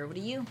Girl. Girl, what are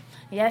you?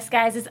 Yes,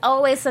 guys, it's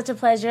always such a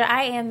pleasure.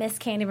 I am Miss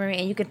Candy Marie,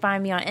 and you can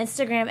find me on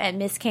Instagram at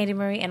Miss Candy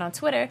Marie and on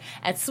Twitter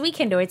at Sweet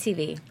Kendora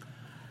TV.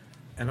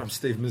 And I'm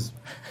Steve What's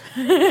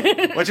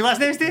your last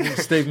name, Steve?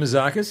 Steve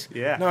Mazakis.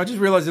 Yeah. No, I just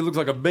realized it looks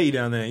like a bee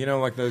down there. You know,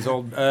 like those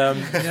old Steve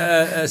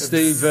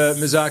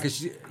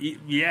Mazakis.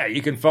 Yeah,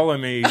 you can follow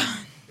me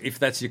if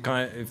that's your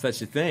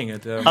thing.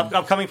 At,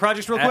 Upcoming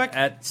projects, real quick.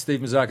 at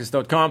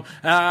stevemazakis.com.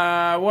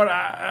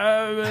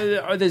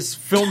 There's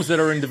films that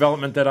are in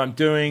development that I'm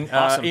doing.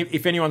 Awesome.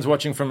 If anyone's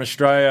watching from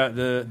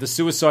Australia, the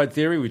Suicide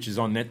Theory, which is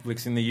on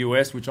Netflix in the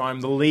US, which I'm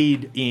the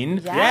lead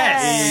in,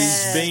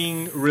 Yes. is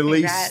being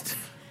released Congrats.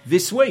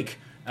 this week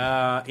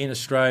in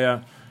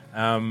Australia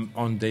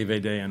on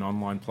DVD and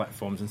online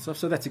platforms and stuff.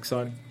 So that's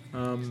exciting.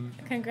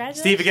 Congratulations.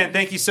 Steve, again,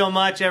 thank you so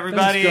much,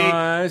 everybody. Thanks,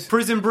 guys.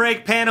 Prison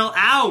Break panel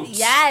out.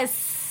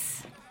 Yes.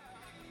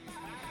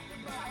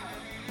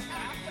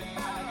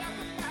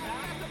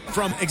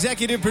 From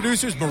executive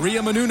producers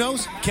Maria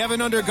Menounos, Kevin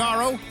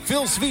Undergaro,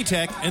 Phil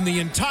Svitek, and the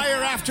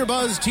entire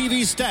AfterBuzz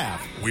TV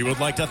staff, we would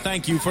like to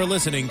thank you for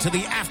listening to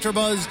the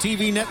AfterBuzz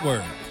TV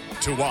network.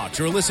 To watch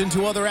or listen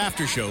to other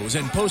after shows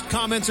and post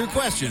comments or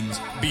questions,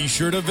 be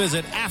sure to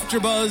visit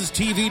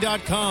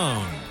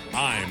AfterBuzzTV.com.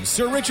 I'm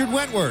Sir Richard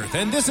Wentworth,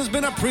 and this has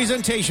been a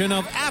presentation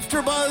of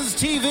AfterBuzz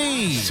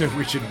TV. Sir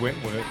Richard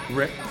Wentworth.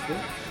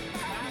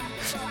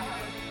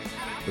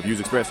 The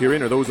views expressed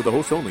herein are those of the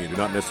host only and do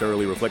not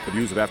necessarily reflect the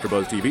views of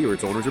AfterBuzz TV or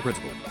its owners or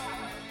principals.